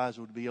church that our eyes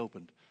would be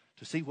opened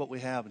to see what we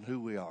have and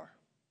who we are.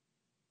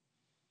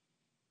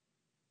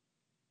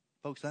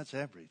 Folks, that's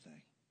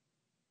everything.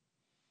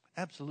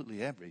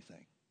 Absolutely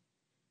everything.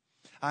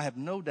 I have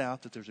no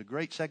doubt that there's a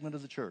great segment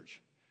of the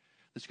church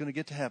that's going to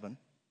get to heaven.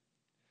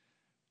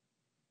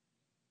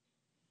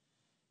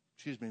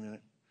 Excuse me a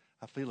minute.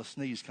 I feel a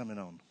sneeze coming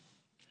on.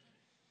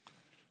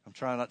 I'm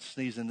trying not to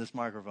sneeze in this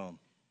microphone.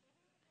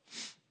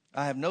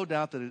 I have no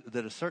doubt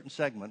that a certain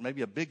segment,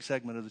 maybe a big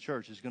segment of the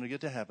church, is going to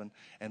get to heaven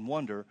and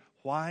wonder,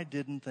 why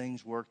didn't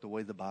things work the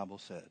way the Bible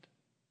said?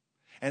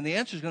 And the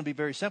answer is going to be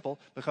very simple,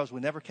 because we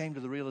never came to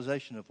the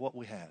realization of what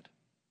we had.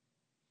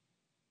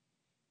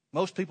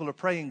 Most people are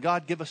praying,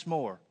 God, give us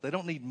more. They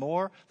don't need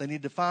more. They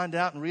need to find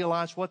out and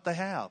realize what they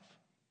have.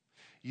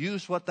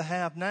 Use what they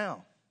have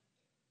now.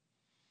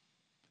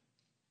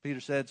 Peter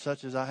said,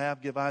 such as I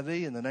have, give I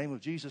thee. In the name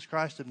of Jesus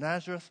Christ of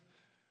Nazareth,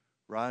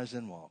 rise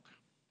and walk.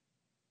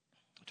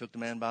 Took the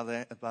man by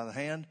the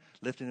hand,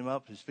 lifted him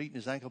up, his feet and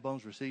his ankle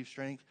bones received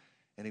strength,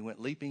 and he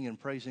went leaping and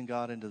praising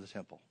God into the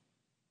temple.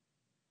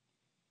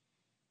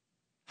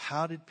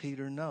 How did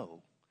Peter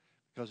know?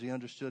 Because he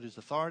understood his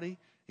authority.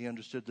 He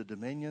understood the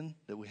dominion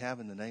that we have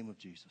in the name of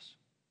Jesus.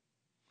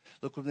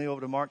 Look with me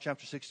over to Mark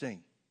chapter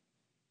 16.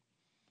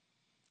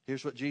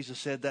 Here's what Jesus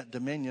said that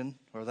dominion,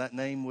 or that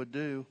name, would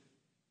do.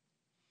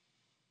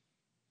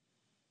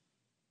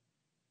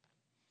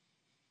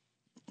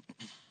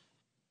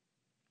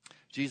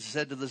 Jesus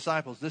said to the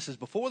disciples, this is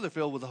before they're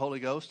filled with the Holy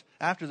Ghost,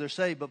 after they're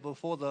saved, but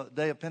before the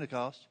day of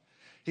Pentecost.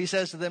 He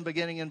says to them,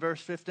 beginning in verse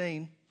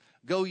 15,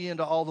 go ye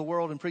into all the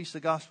world and preach the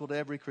gospel to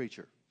every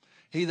creature.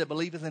 He that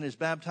believeth and is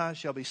baptized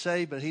shall be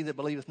saved, but he that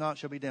believeth not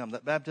shall be damned.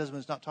 That baptism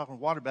is not talking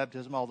water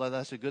baptism, although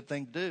that's a good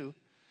thing to do.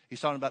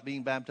 He's talking about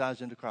being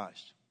baptized into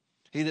Christ.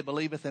 He that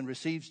believeth and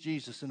receives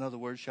Jesus, in other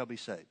words, shall be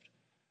saved.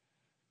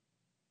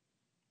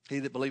 He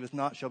that believeth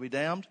not shall be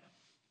damned.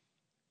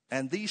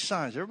 And these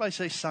signs, everybody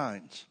say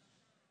signs.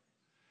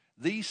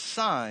 These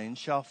signs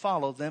shall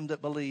follow them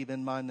that believe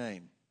in my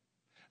name.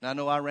 Now, I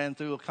know I ran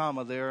through a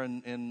comma there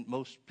in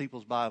most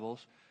people's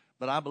Bibles,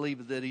 but I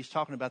believe that he's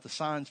talking about the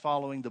signs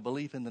following the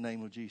belief in the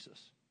name of Jesus.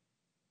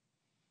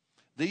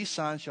 These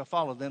signs shall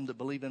follow them that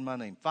believe in my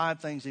name. 5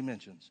 things he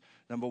mentions.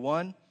 Number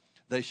 1,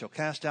 they shall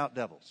cast out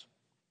devils.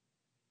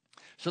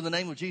 So the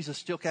name of Jesus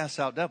still casts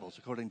out devils,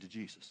 according to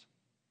Jesus.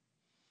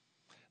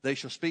 They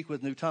shall speak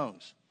with new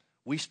tongues.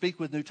 We speak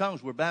with new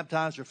tongues. We're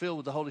baptized or filled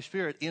with the Holy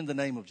Spirit in the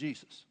name of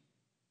Jesus.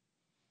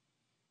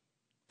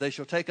 They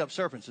shall take up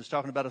serpents. It's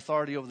talking about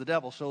authority over the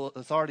devil. So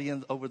authority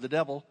over the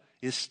devil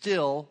is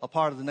still a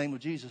part of the name of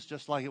Jesus,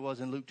 just like it was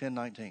in Luke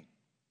 10:19.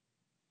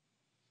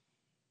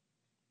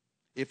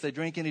 If they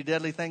drink any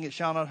deadly thing, it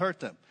shall not hurt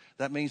them.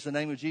 That means the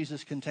name of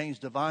Jesus contains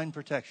divine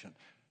protection.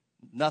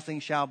 Nothing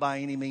shall by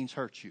any means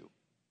hurt you.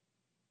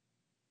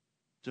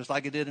 Just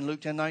like it did in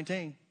Luke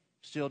 10:19,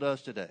 still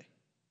does today.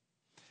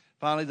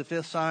 Finally, the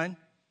fifth sign,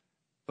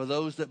 for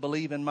those that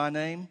believe in my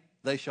name,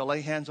 they shall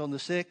lay hands on the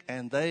sick,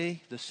 and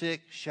they, the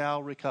sick,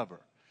 shall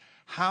recover.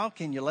 How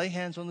can you lay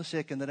hands on the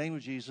sick in the name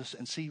of Jesus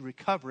and see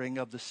recovering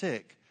of the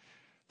sick,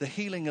 the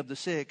healing of the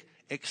sick,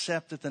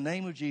 except that the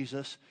name of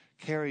Jesus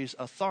carries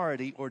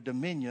authority or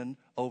dominion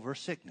over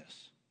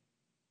sickness?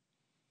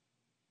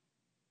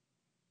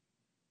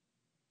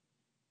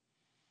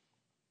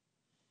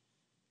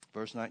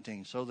 Verse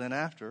 19, so then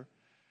after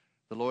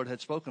the Lord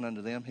had spoken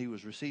unto them, he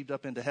was received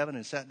up into heaven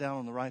and sat down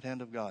on the right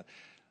hand of God.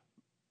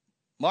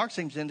 Mark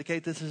seems to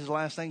indicate this is the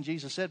last thing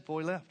Jesus said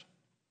before he left.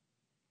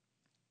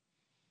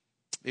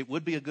 It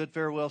would be a good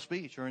farewell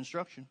speech or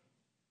instruction.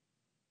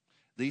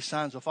 These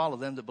signs will follow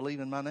them that believe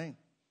in my name.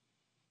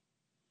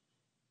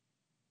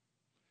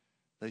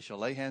 They shall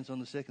lay hands on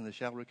the sick and they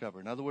shall recover.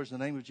 In other words, the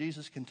name of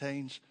Jesus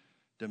contains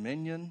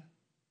dominion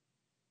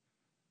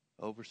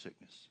over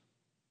sickness.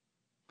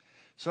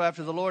 So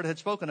after the Lord had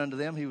spoken unto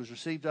them, he was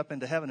received up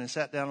into heaven and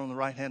sat down on the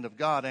right hand of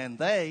God. And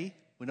they,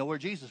 we know where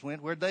Jesus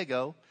went, where'd they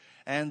go?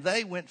 And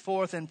they went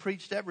forth and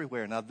preached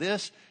everywhere. Now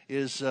this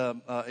is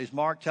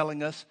Mark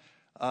telling us,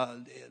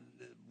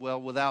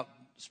 without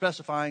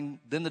specifying,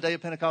 then the day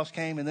of Pentecost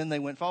came and then they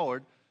went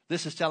forward.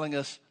 This is telling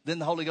us, then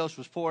the Holy Ghost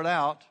was poured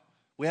out.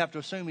 We have to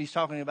assume he's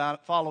talking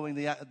about following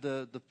the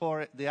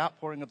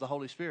outpouring of the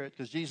Holy Spirit,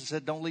 because Jesus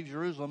said, don't leave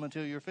Jerusalem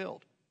until you're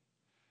filled.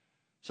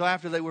 So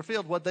after they were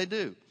filled, what'd they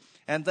do?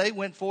 And they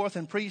went forth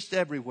and preached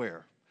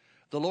everywhere,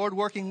 the Lord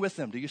working with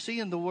them. Do you see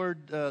in the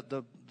word,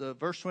 the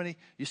verse 20,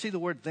 you see the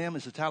word them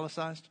is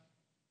italicized?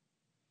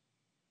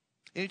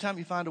 Anytime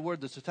you find a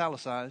word that's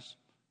italicized,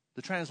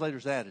 the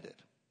translators added it.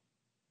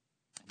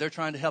 They're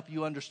trying to help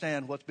you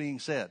understand what's being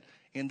said.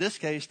 In this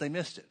case, they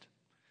missed it.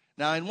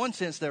 Now, in one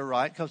sense, they're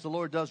right, because the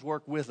Lord does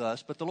work with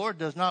us, but the Lord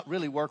does not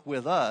really work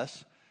with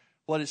us.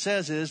 What it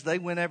says is they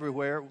went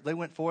everywhere, they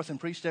went forth and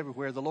preached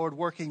everywhere, the Lord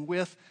working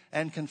with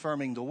and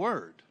confirming the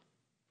word.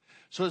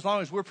 So as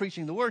long as we're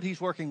preaching the word, he's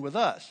working with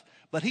us.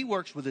 But he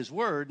works with his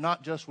word,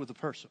 not just with the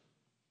person.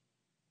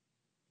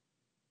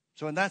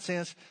 So in that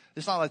sense,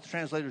 it's not like the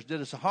translators did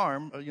us a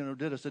harm,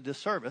 did us a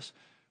disservice,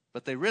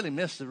 but they really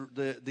missed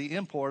the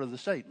import of the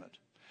statement.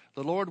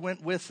 The Lord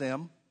went with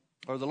them,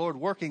 or the Lord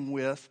working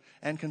with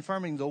and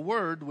confirming the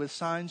word with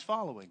signs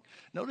following.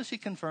 Notice he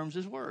confirms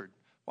his word.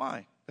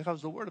 Why?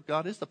 Because the word of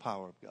God is the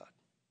power of God.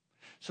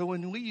 So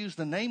when we use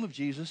the name of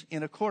Jesus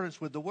in accordance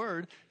with the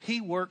word,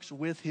 he works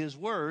with his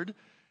word.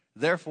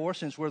 Therefore,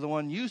 since we're the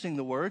one using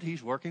the word,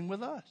 he's working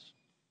with us.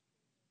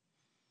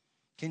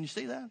 Can you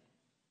see that?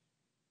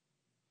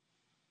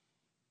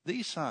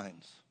 These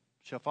signs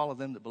shall follow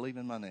them that believe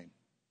in my name.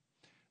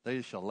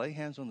 They shall lay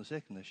hands on the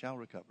sick and they shall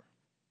recover.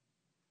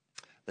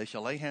 They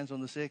shall lay hands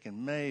on the sick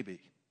and maybe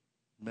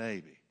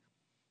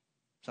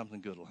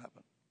something good will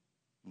happen.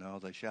 No,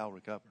 they shall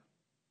recover.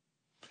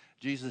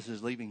 Jesus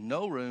is leaving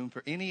no room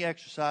for any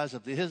exercise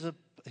of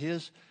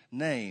his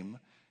name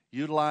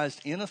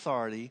utilized in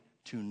authority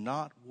to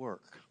not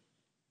work.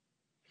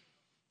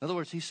 In other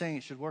words, he's saying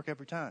it should work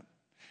every time.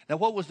 Now,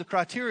 what was the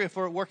criteria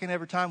for it working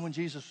every time when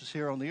Jesus was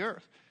here on the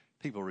earth?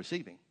 People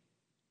receiving.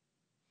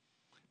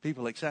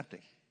 People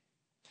accepting.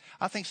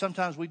 I think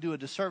sometimes we do a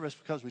disservice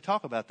because we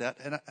talk about that,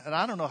 and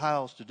I don't know how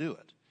else to do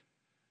it.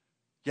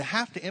 You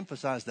have to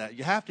emphasize that.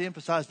 You have to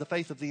emphasize the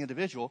faith of the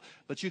individual,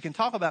 but you can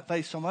talk about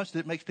faith so much that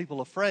it makes people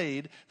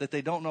afraid that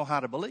they don't know how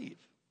to believe.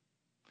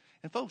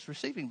 And folks,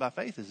 receiving by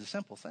faith is a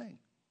simple thing.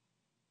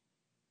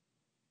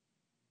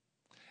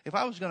 If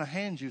I was going to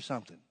hand you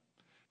something,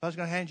 if I was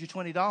going to hand you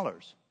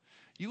 $20,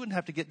 you wouldn't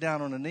have to get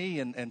down on a knee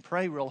and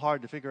pray real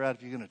hard to figure out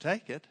if you're going to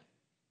take it.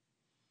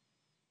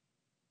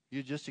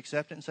 You'd just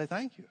accept it and say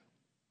thank you.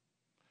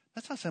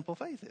 That's how simple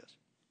faith is.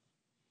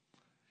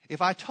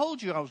 If I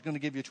told you I was going to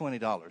give you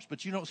 $20,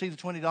 but you don't see the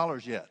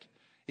 $20 yet,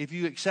 if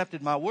you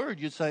accepted my word,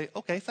 you'd say,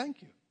 okay,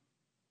 thank you.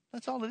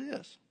 That's all it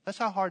is. That's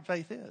how hard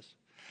faith is.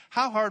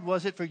 How hard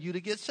was it for you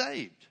to get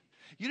saved?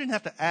 You didn't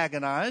have to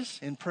agonize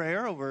in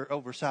prayer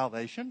over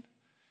salvation.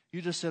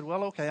 You just said,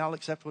 well, okay, I'll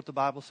accept what the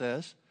Bible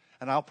says,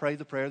 and I'll pray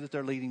the prayer that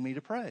they're leading me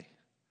to pray.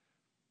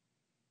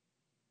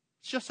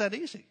 It's just that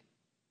easy.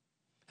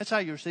 That's how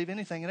you receive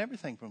anything and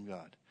everything from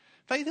God.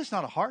 Faith is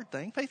not a hard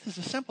thing. Faith is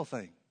a simple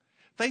thing.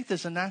 Faith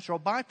is a natural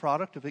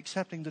byproduct of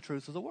accepting the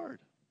truth of the word.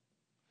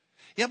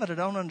 Yeah, but I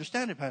don't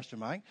understand it, Pastor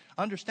Mike.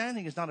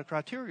 Understanding is not a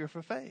criteria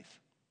for faith.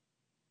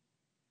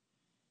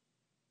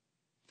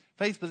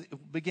 Faith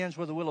begins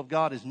where the will of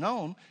God is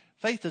known.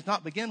 Faith does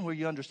not begin where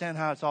you understand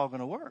how it's all going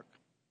to work.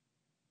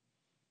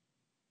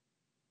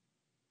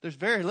 There's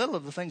very little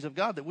of the things of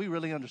God that we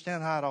really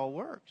understand how it all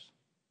works.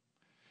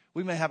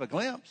 We may have a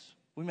glimpse.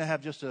 We may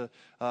have just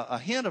a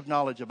hint of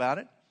knowledge about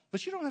it,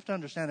 but you don't have to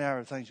understand how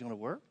everything's going to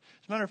work.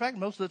 As a matter of fact,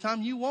 most of the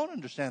time you won't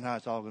understand how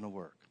it's all going to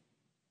work.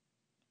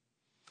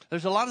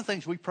 There's a lot of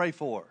things we pray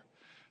for.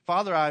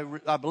 Father,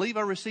 I believe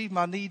I received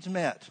my needs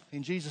met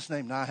in Jesus'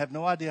 name. Now, I have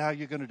no idea how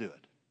you're going to do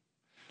it.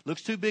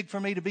 Looks too big for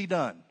me to be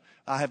done.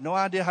 I have no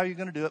idea how you're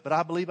going to do it, but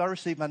I believe I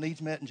received my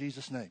needs met in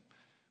Jesus' name.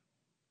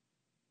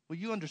 Well,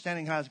 you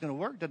understanding how it's going to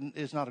work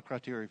is not a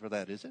criteria for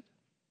that, is it?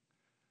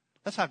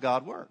 That's how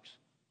God works.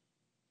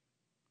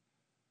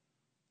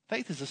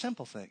 Faith is a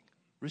simple thing.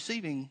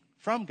 Receiving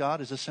from God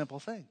is a simple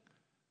thing.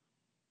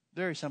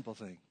 Very simple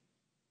thing.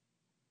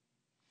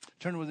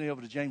 Turn with me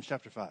over to James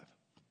chapter 5.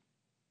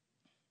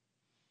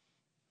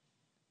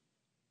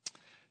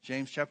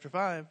 James chapter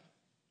 5.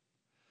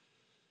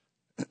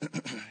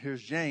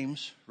 Here's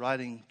James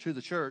writing to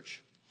the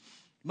church.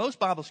 Most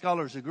Bible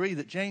scholars agree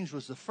that James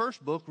was the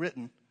first book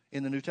written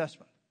in the New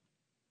Testament,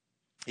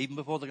 even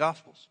before the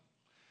Gospels.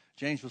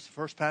 James was the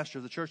first pastor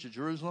of the church at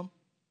Jerusalem.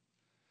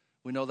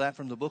 We know that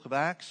from the book of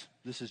Acts.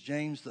 This is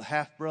James, the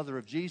half-brother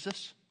of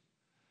Jesus.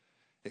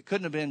 It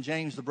couldn't have been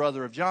James, the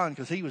brother of John,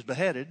 because he was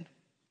beheaded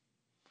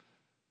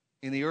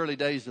in the early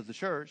days of the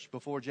church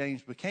before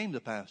James became the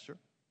pastor.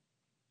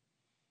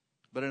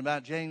 But in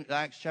about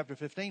Acts chapter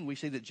 15, we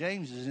see that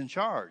James is in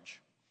charge.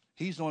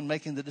 He's the one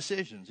making the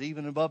decisions,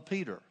 even above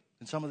Peter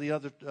and some of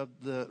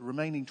the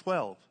remaining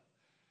 12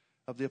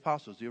 of the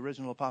apostles, the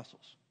original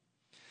apostles.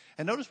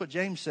 And notice what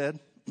James said,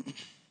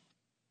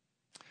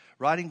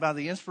 writing by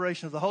the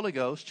inspiration of the Holy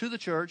Ghost to the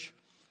church.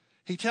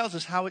 He tells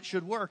us how it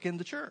should work in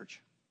the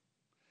church.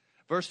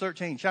 Verse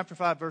 13, chapter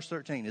 5, verse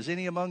 13. Is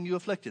any among you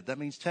afflicted? That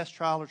means test,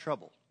 trial, or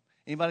trouble.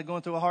 Anybody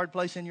going through a hard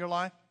place in your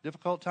life?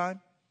 Difficult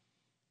time?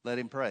 Let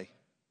him pray.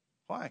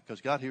 Why?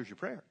 Because God hears your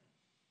prayer.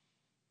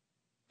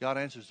 God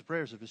answers the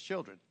prayers of his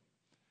children.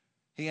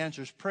 He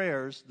answers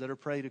prayers that are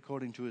prayed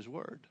according to his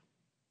word.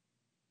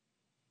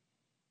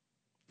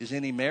 Is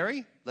any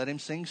merry? Let him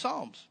sing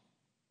psalms.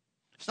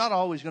 It's not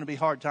always going to be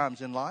hard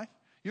times in life.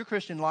 Your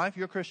Christian life,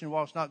 your Christian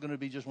walk is not going to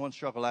be just one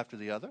struggle after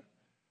the other.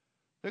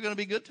 They're going to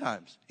be good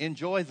times.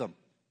 Enjoy them.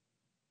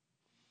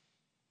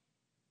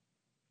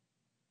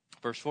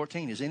 Verse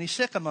 14, is any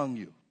sick among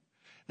you?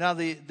 Now,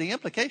 the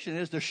implication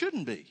is there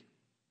shouldn't be.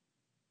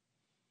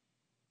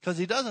 Because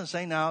he doesn't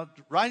say, now,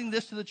 writing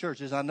this to the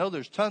churches, I know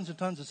there's tons and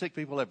tons of sick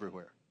people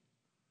everywhere.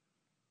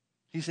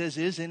 He says,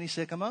 is any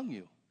sick among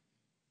you?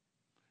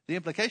 The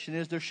implication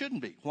is there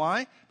shouldn't be.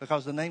 Why?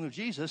 Because the name of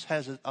Jesus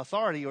has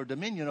authority or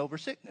dominion over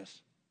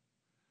sickness.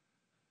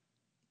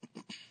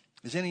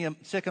 Is any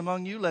sick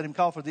among you? Let him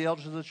call for the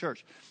elders of the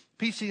church.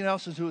 P.C.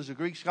 Nelson, who is a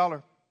Greek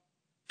scholar,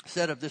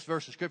 said of this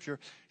verse of Scripture,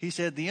 he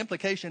said the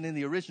implication in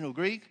the original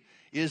Greek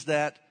is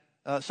that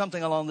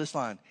something along this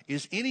line.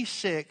 Is any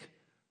sick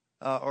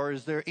or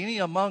is there any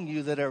among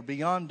you that are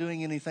beyond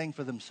doing anything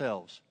for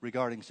themselves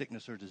regarding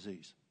sickness or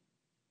disease?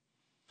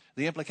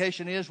 The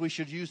implication is we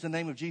should use the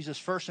name of Jesus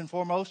first and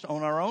foremost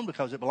on our own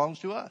because it belongs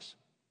to us.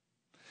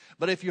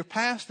 But if you're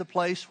past the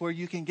place where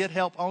you can get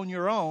help on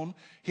your own,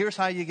 here's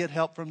how you get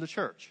help from the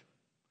church.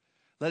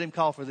 Let him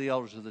call for the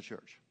elders of the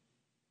church.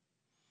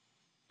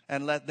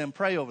 And let them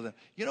pray over them.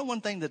 You know, one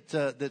thing that's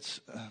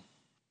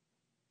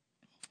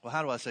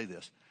how do I say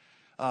this?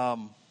 I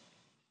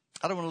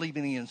don't want to leave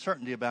any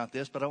uncertainty about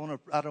this, but I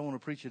don't want to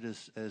preach it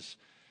as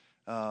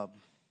I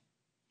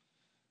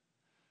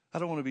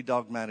don't want to be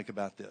dogmatic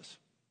about this.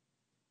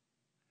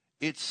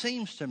 It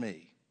seems to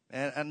me,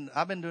 and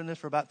I've been doing this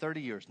for about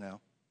 30 years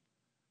now,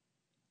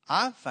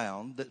 I've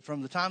found that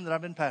from the time that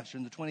I've been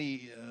pastoring, the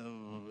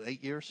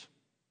 28 years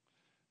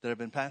that I've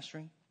been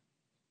pastoring,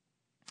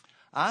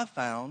 I've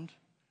found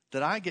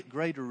that I get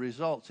greater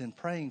results in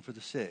praying for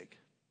the sick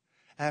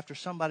after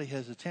somebody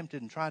has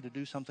attempted and tried to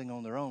do something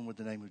on their own with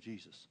the name of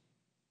Jesus.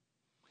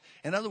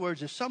 In other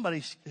words, if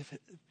somebody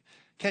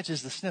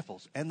catches the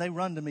sniffles and they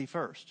run to me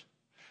first,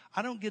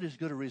 I don't get as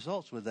good a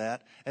results with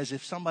that as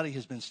if somebody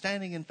has been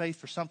standing in faith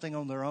for something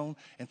on their own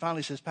and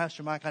finally says,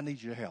 Pastor Mike, I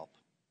need your help.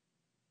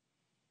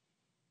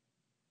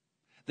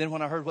 Then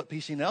when I heard what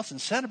P.C. Nelson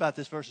said about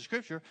this verse of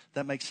Scripture,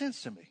 that makes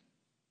sense to me.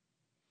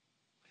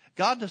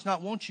 God does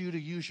not want you to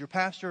use your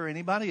pastor or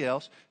anybody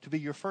else to be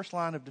your first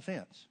line of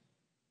defense.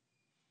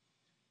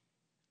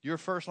 Your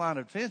first line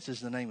of defense is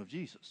the name of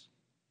Jesus.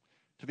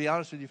 To be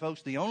honest with you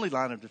folks, the only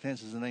line of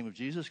defense is the name of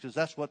Jesus because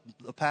that's what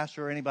the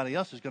pastor or anybody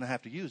else is going to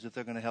have to use if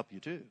they're going to help you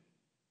too.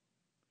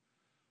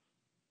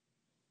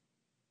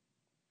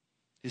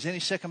 Is any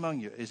sick among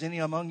you? Is any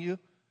among you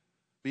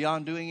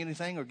beyond doing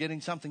anything or getting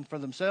something for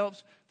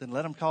themselves? Then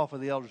let them call for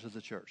the elders of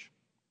the church.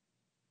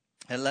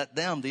 And let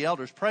them, the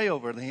elders, pray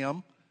over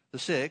him, the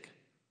sick,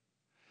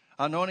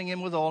 anointing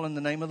him with oil in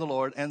the name of the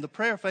Lord. And the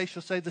prayer of faith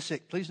shall save the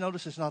sick. Please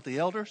notice it's not the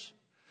elders.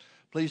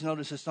 Please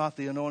notice it's not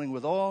the anointing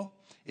with oil.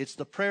 It's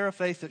the prayer of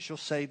faith that shall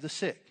save the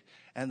sick.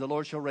 And the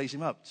Lord shall raise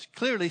him up.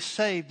 Clearly,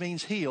 save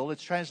means heal.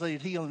 It's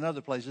translated heal in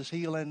other places.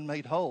 Heal and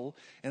made whole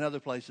in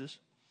other places.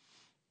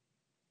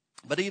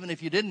 But even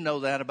if you didn't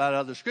know that about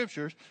other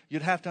scriptures,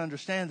 you'd have to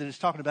understand that it's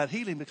talking about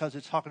healing because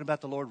it's talking about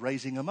the Lord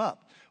raising them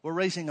up. We're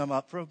raising them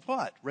up from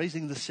what?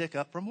 Raising the sick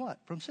up from what?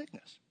 From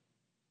sickness.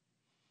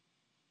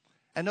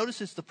 And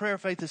notice it's the prayer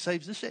of faith that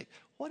saves the sick.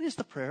 What is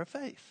the prayer of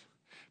faith?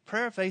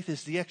 Prayer of faith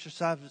is the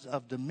exercise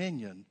of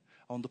dominion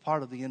on the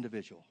part of the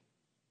individual.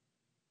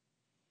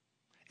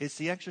 It's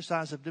the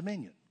exercise of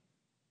dominion.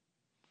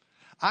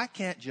 I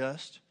can't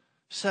just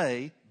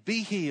say,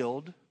 be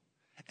healed,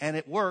 and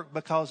it work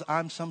because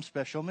I'm some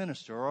special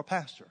minister or a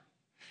pastor.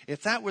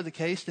 If that were the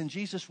case, then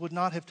Jesus would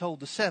not have told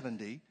the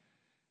 70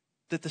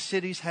 that the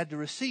cities had to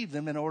receive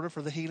them in order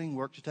for the healing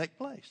work to take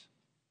place.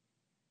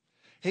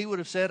 He would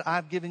have said,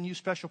 I've given you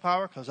special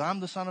power because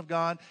I'm the Son of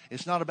God.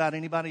 It's not about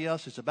anybody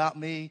else. It's about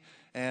me.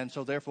 And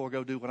so therefore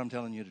go do what I'm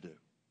telling you to do.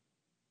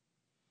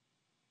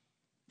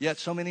 Yet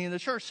so many in the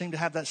church seem to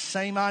have that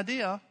same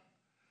idea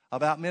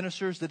about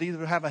ministers that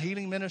either have a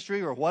healing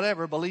ministry or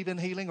whatever, believe in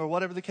healing or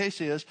whatever the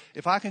case is.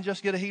 If I can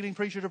just get a healing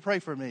preacher to pray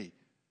for me,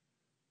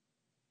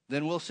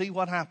 then we'll see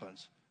what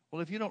happens.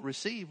 Well, if you don't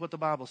receive what the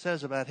Bible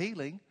says about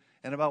healing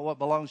and about what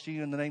belongs to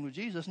you in the name of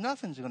Jesus,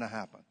 nothing's going to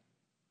happen.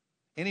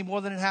 Any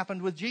more than it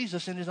happened with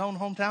Jesus in his own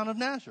hometown of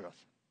Nazareth.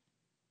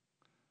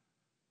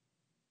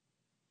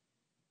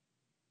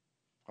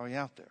 Are you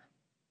out there?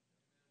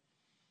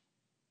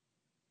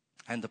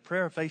 And the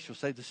prayer of faith shall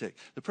save the sick.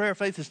 The prayer of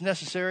faith is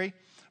necessary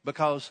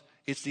because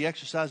it's the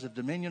exercise of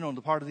dominion on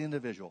the part of the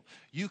individual.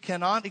 You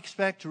cannot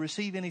expect to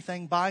receive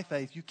anything by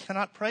faith. You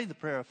cannot pray the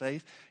prayer of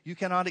faith. You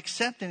cannot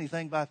accept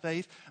anything by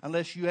faith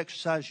unless you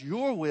exercise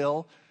your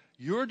will,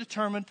 your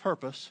determined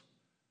purpose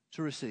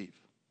to receive.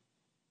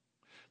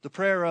 The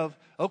prayer of,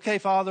 okay,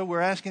 Father, we're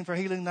asking for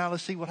healing now,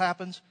 let's see what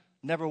happens,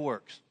 never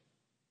works.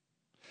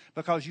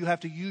 Because you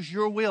have to use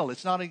your will.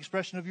 It's not an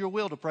expression of your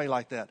will to pray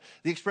like that.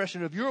 The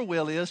expression of your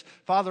will is,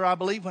 Father, I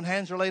believe when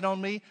hands are laid on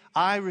me,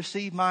 I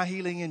receive my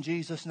healing in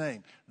Jesus'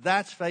 name.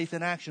 That's faith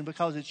in action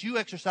because it's you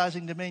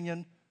exercising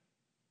dominion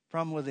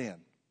from within.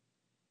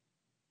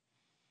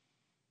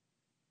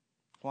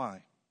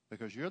 Why?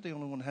 Because you're the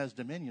only one that has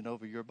dominion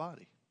over your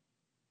body.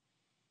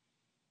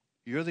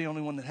 You're the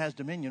only one that has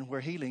dominion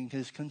where healing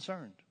is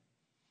concerned.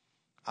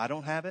 I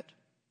don't have it.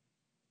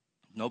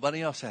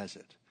 Nobody else has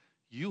it.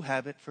 You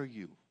have it for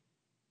you.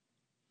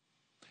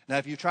 Now,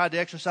 if you tried to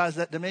exercise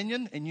that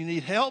dominion and you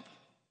need help,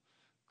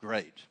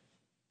 great.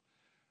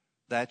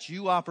 That's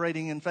you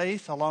operating in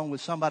faith along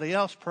with somebody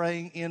else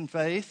praying in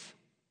faith.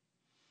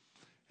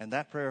 And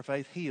that prayer of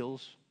faith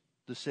heals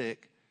the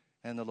sick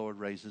and the Lord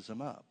raises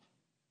them up.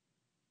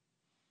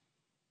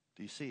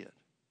 Do you see it?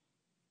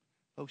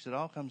 Folks, it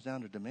all comes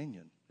down to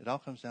dominion. It all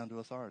comes down to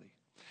authority.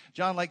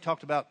 John Lake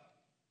talked about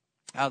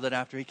how that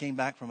after he came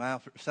back from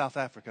South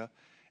Africa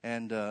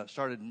and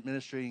started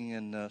ministering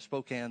in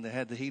Spokane, they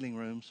had the healing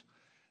rooms.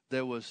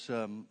 There was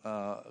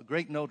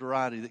great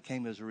notoriety that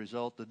came as a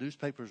result. The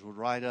newspapers would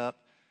write up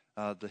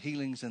the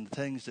healings and the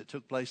things that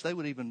took place. They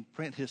would even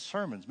print his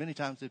sermons. Many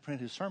times they'd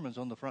print his sermons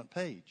on the front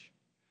page.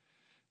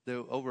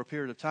 Over a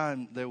period of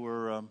time, there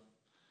were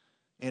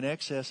in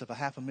excess of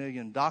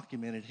 500,000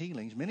 documented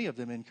healings, many of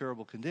them in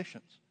incurable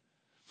conditions.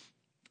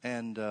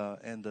 And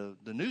the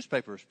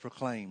newspapers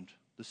proclaimed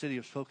the city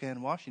of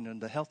Spokane, Washington,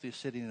 the healthiest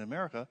city in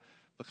America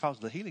because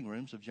of the healing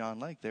rooms of John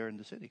Lake there in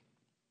the city.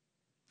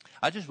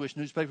 I just wish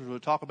newspapers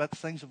would talk about the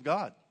things of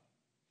God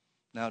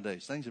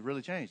nowadays. Things have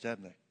really changed,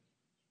 haven't they?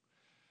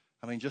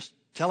 I mean, just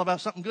tell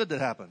about something good that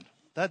happened.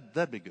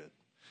 That'd be good.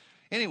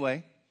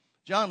 Anyway,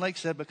 John Lake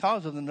said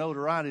because of the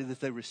notoriety that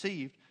they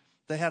received,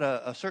 they had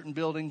a certain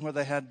building where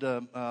they had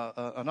an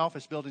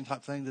office building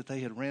type thing that they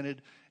had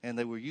rented, and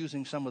they were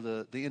using some of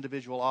the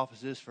individual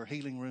offices for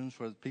healing rooms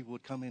where people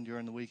would come in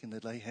during the week and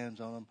they'd lay hands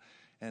on them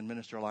and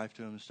minister life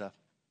to them and stuff.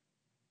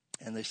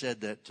 And they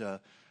said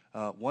that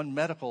one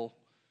medical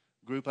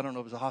group, I don't know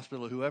if it was a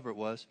hospital or whoever it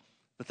was,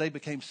 but they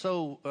became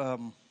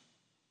so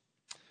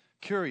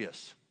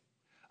curious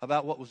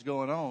about what was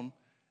going on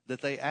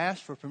that they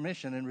asked for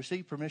permission and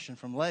received permission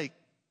from Lake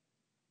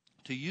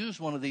to use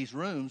one of these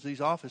rooms, these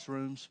office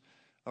rooms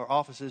or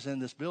offices in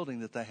this building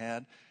that they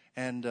had,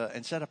 and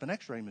set up an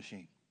x-ray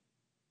machine.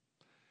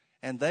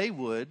 And they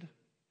would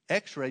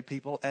x-ray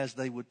people as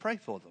they would pray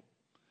for them.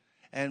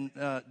 And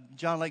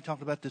John Lake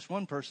talked about this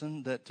one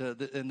person that,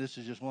 and this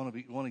is just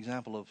one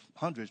example of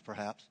hundreds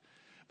perhaps,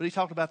 but he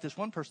talked about this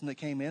one person that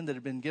came in that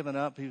had been given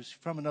up. He was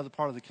from another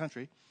part of the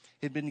country.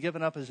 He'd been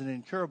given up as an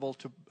incurable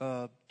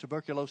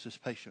tuberculosis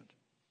patient.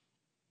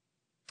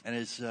 And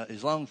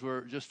his lungs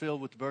were just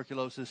filled with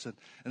tuberculosis, and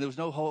there was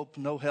no hope,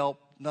 no help,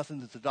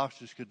 nothing that the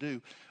doctors could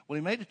do. Well,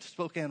 he made it to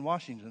Spokane,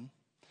 Washington,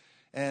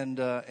 and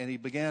he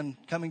began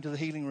coming to the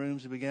healing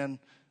rooms. He began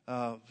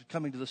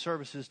coming to the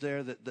services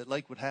there that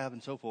Lake would have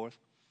and so forth.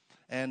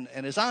 And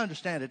as I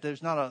understand it,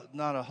 there's not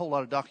a whole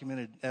lot of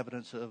documented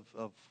evidence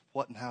of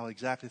what and how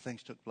exactly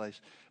things took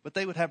place. But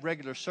they would have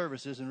regular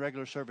services and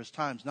regular service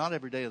times, not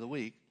every day of the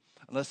week,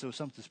 unless there was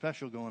something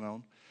special going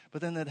on.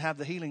 But then they'd have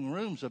the healing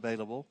rooms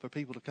available for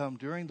people to come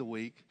during the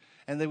week,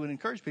 and they would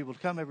encourage people to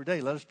come every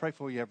day. Let us pray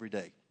for you every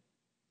day.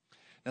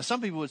 Now,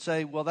 some people would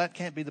say, well, that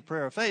can't be the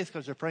prayer of faith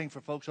because they're praying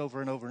for folks over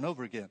and over and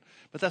over again.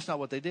 But that's not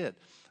what they did.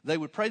 They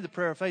would pray the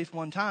prayer of faith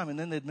one time, and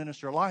then they'd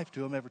minister life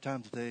to them every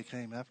time that they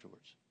came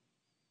afterwards.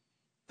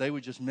 They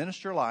would just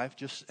minister life,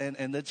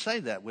 and they'd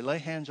say that. We lay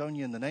hands on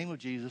you in the name of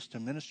Jesus to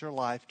minister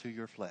life to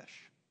your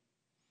flesh.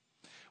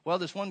 Well,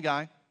 this one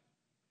guy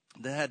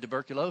that had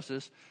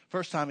tuberculosis,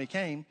 first time he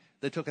came,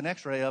 they took an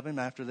x-ray of him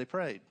after they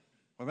prayed.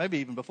 Or maybe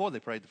even before they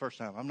prayed the first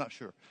time. I'm not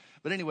sure.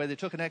 But anyway, they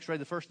took an x-ray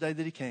the first day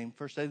that he came,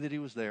 first day that he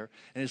was there.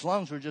 And his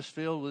lungs were just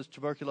filled with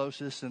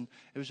tuberculosis. And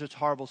it was just a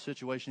horrible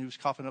situation. He was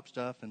coughing up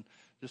stuff and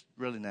just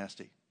really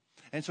nasty.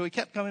 And so he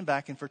kept coming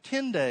back. And for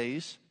 10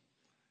 days,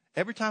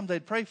 every time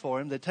they'd pray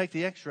for him, they'd take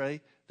the x-ray,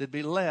 there'd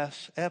be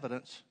less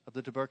evidence of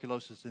the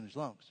tuberculosis in his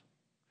lungs.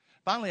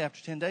 Finally, after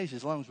 10 days,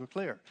 his lungs were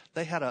clear.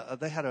 They had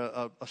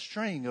a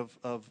string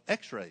of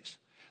x-rays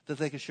that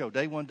they could show.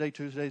 Day 1, day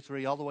 2, day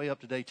 3, all the way up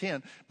to day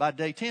 10. By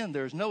day 10,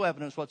 there's no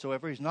evidence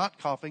whatsoever. He's not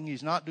coughing.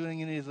 He's not doing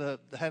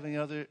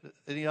having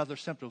any other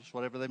symptoms,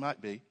 whatever they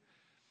might be.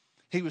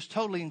 He was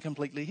totally and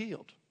completely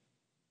healed.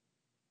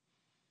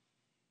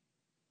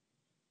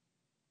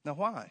 Now,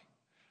 why?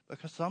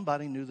 Because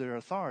somebody knew their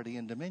authority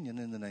and dominion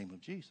in the name of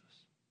Jesus.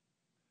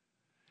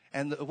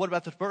 And what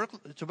about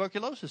the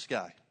tuberculosis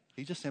guy?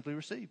 He just simply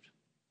received.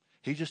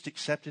 He just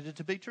accepted it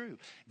to be true.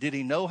 Did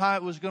he know how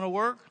it was going to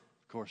work?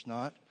 Of course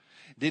not.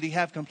 Did he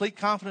have complete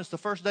confidence the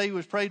first day he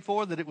was prayed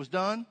for that it was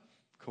done?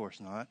 Of course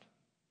not.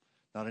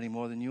 Not any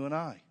more than you and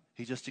I.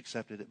 He just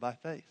accepted it by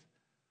faith.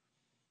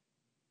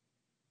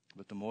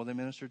 But the more they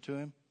ministered to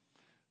him,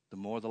 the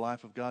more the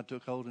life of God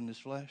took hold in his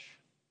flesh,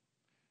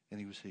 and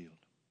he was healed.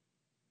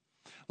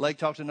 Lake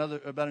talked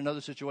about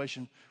another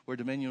situation where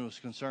Dominion was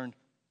concerned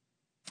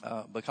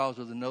because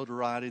of the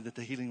notoriety that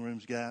the healing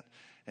rooms got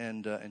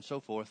and so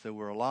forth. There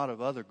were a lot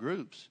of other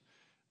groups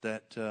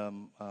that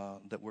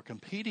were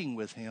competing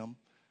with him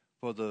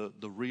for the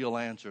real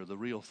answer, the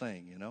real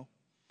thing, you know.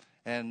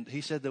 And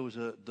he said there was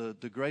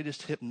the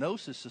greatest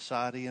hypnosis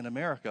society in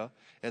America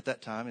at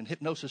that time. And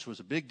hypnosis was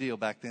a big deal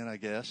back then, I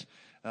guess.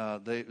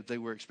 They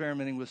were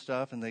experimenting with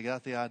stuff, and they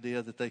got the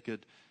idea that they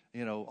could,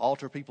 you know,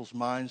 alter people's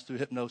minds through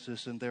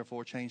hypnosis and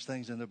therefore change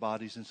things in their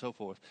bodies and so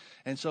forth.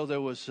 And so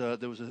there was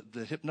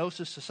the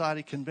Hypnosis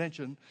Society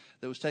convention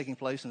that was taking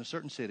place in a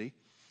certain city.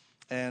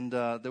 And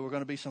there were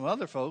going to be some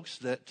other folks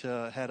that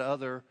had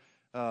other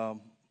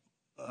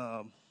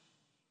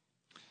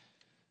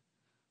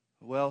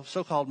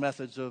so-called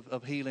methods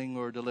of healing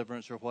or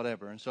deliverance or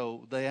whatever. And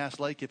so they asked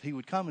Lake if he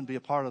would come and be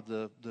a part of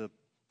the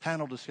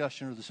panel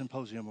discussion or the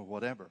symposium or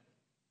whatever.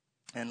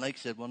 And Lake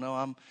said, well, no,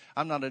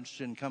 I'm not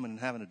interested in coming and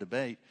having a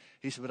debate.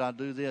 He said, but I'll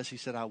do this. He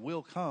said, I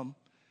will come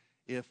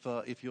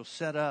if you'll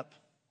set up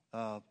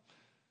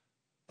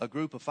a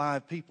group of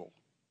 5 people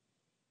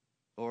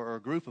or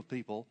a group of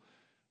people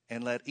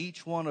and let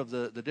each one of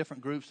the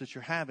different groups that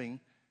you're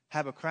having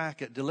have a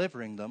crack at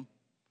delivering them,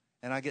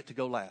 and I get to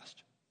go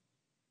last.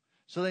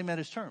 So they met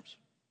his terms.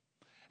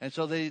 And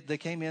so they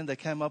came in, they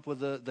came up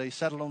with they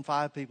settled on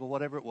 5 people,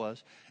 whatever it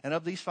was. And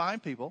of these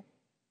 5 people,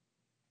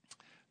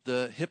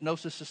 the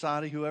Hypnosis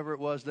Society, whoever it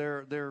was,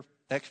 their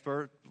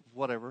expert,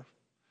 whatever,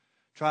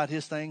 tried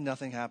his thing,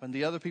 nothing happened.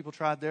 The other people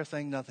tried their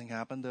thing, nothing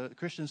happened. The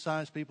Christian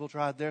Science people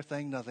tried their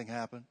thing, nothing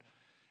happened.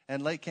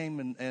 And Lake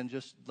came and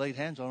just laid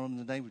hands on them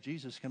in the name of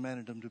Jesus,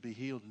 commanded them to be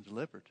healed and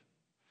delivered.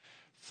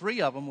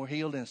 3 of them were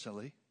healed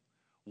instantly.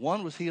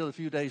 1 was healed a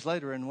few days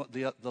later, and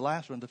the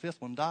last one, the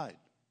 5th one, died.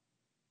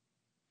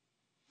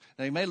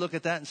 Now, you may look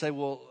at that and say,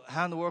 well,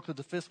 how in the world could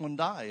the 5th one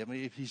die? I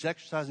mean, if he's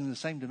exercising the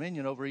same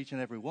dominion over each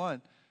and every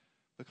one,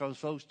 because,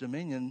 folks,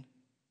 dominion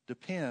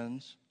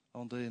depends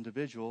on the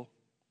individual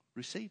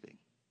receiving.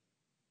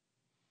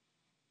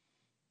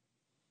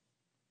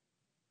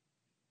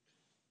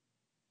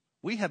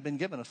 We have been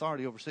given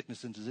authority over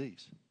sickness and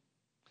disease.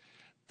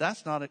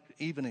 That's not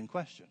even in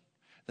question.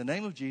 The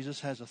name of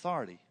Jesus has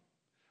authority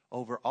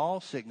over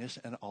all sickness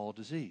and all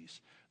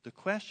disease. The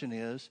question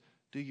is,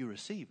 do you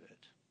receive it?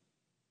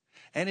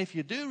 And if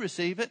you do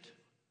receive it,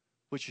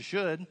 which you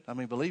should, I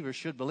mean, believers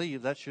should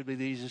believe. That should be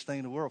the easiest thing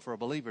in the world for a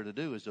believer to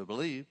do, is to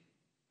believe.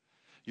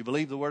 You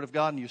believe the Word of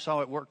God and you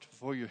saw it worked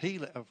for your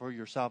healing, for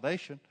your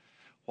salvation.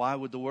 Why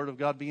would the Word of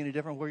God be any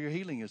different where your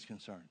healing is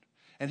concerned?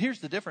 And here's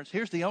the difference.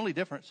 Here's the only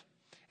difference,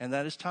 and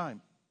that is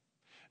time.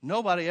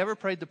 Nobody ever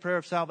prayed the prayer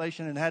of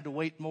salvation and had to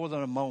wait more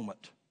than a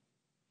moment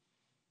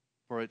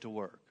for it to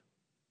work.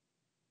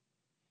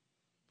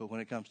 But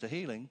when it comes to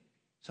healing,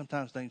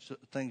 sometimes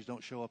things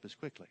don't show up as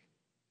quickly.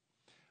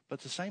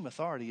 But the same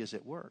authority is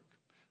at work.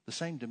 The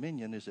same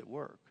dominion is at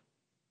work.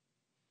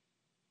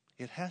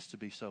 It has to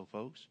be so,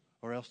 folks,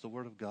 or else the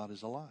Word of God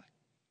is a lie.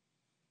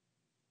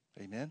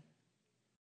 Amen?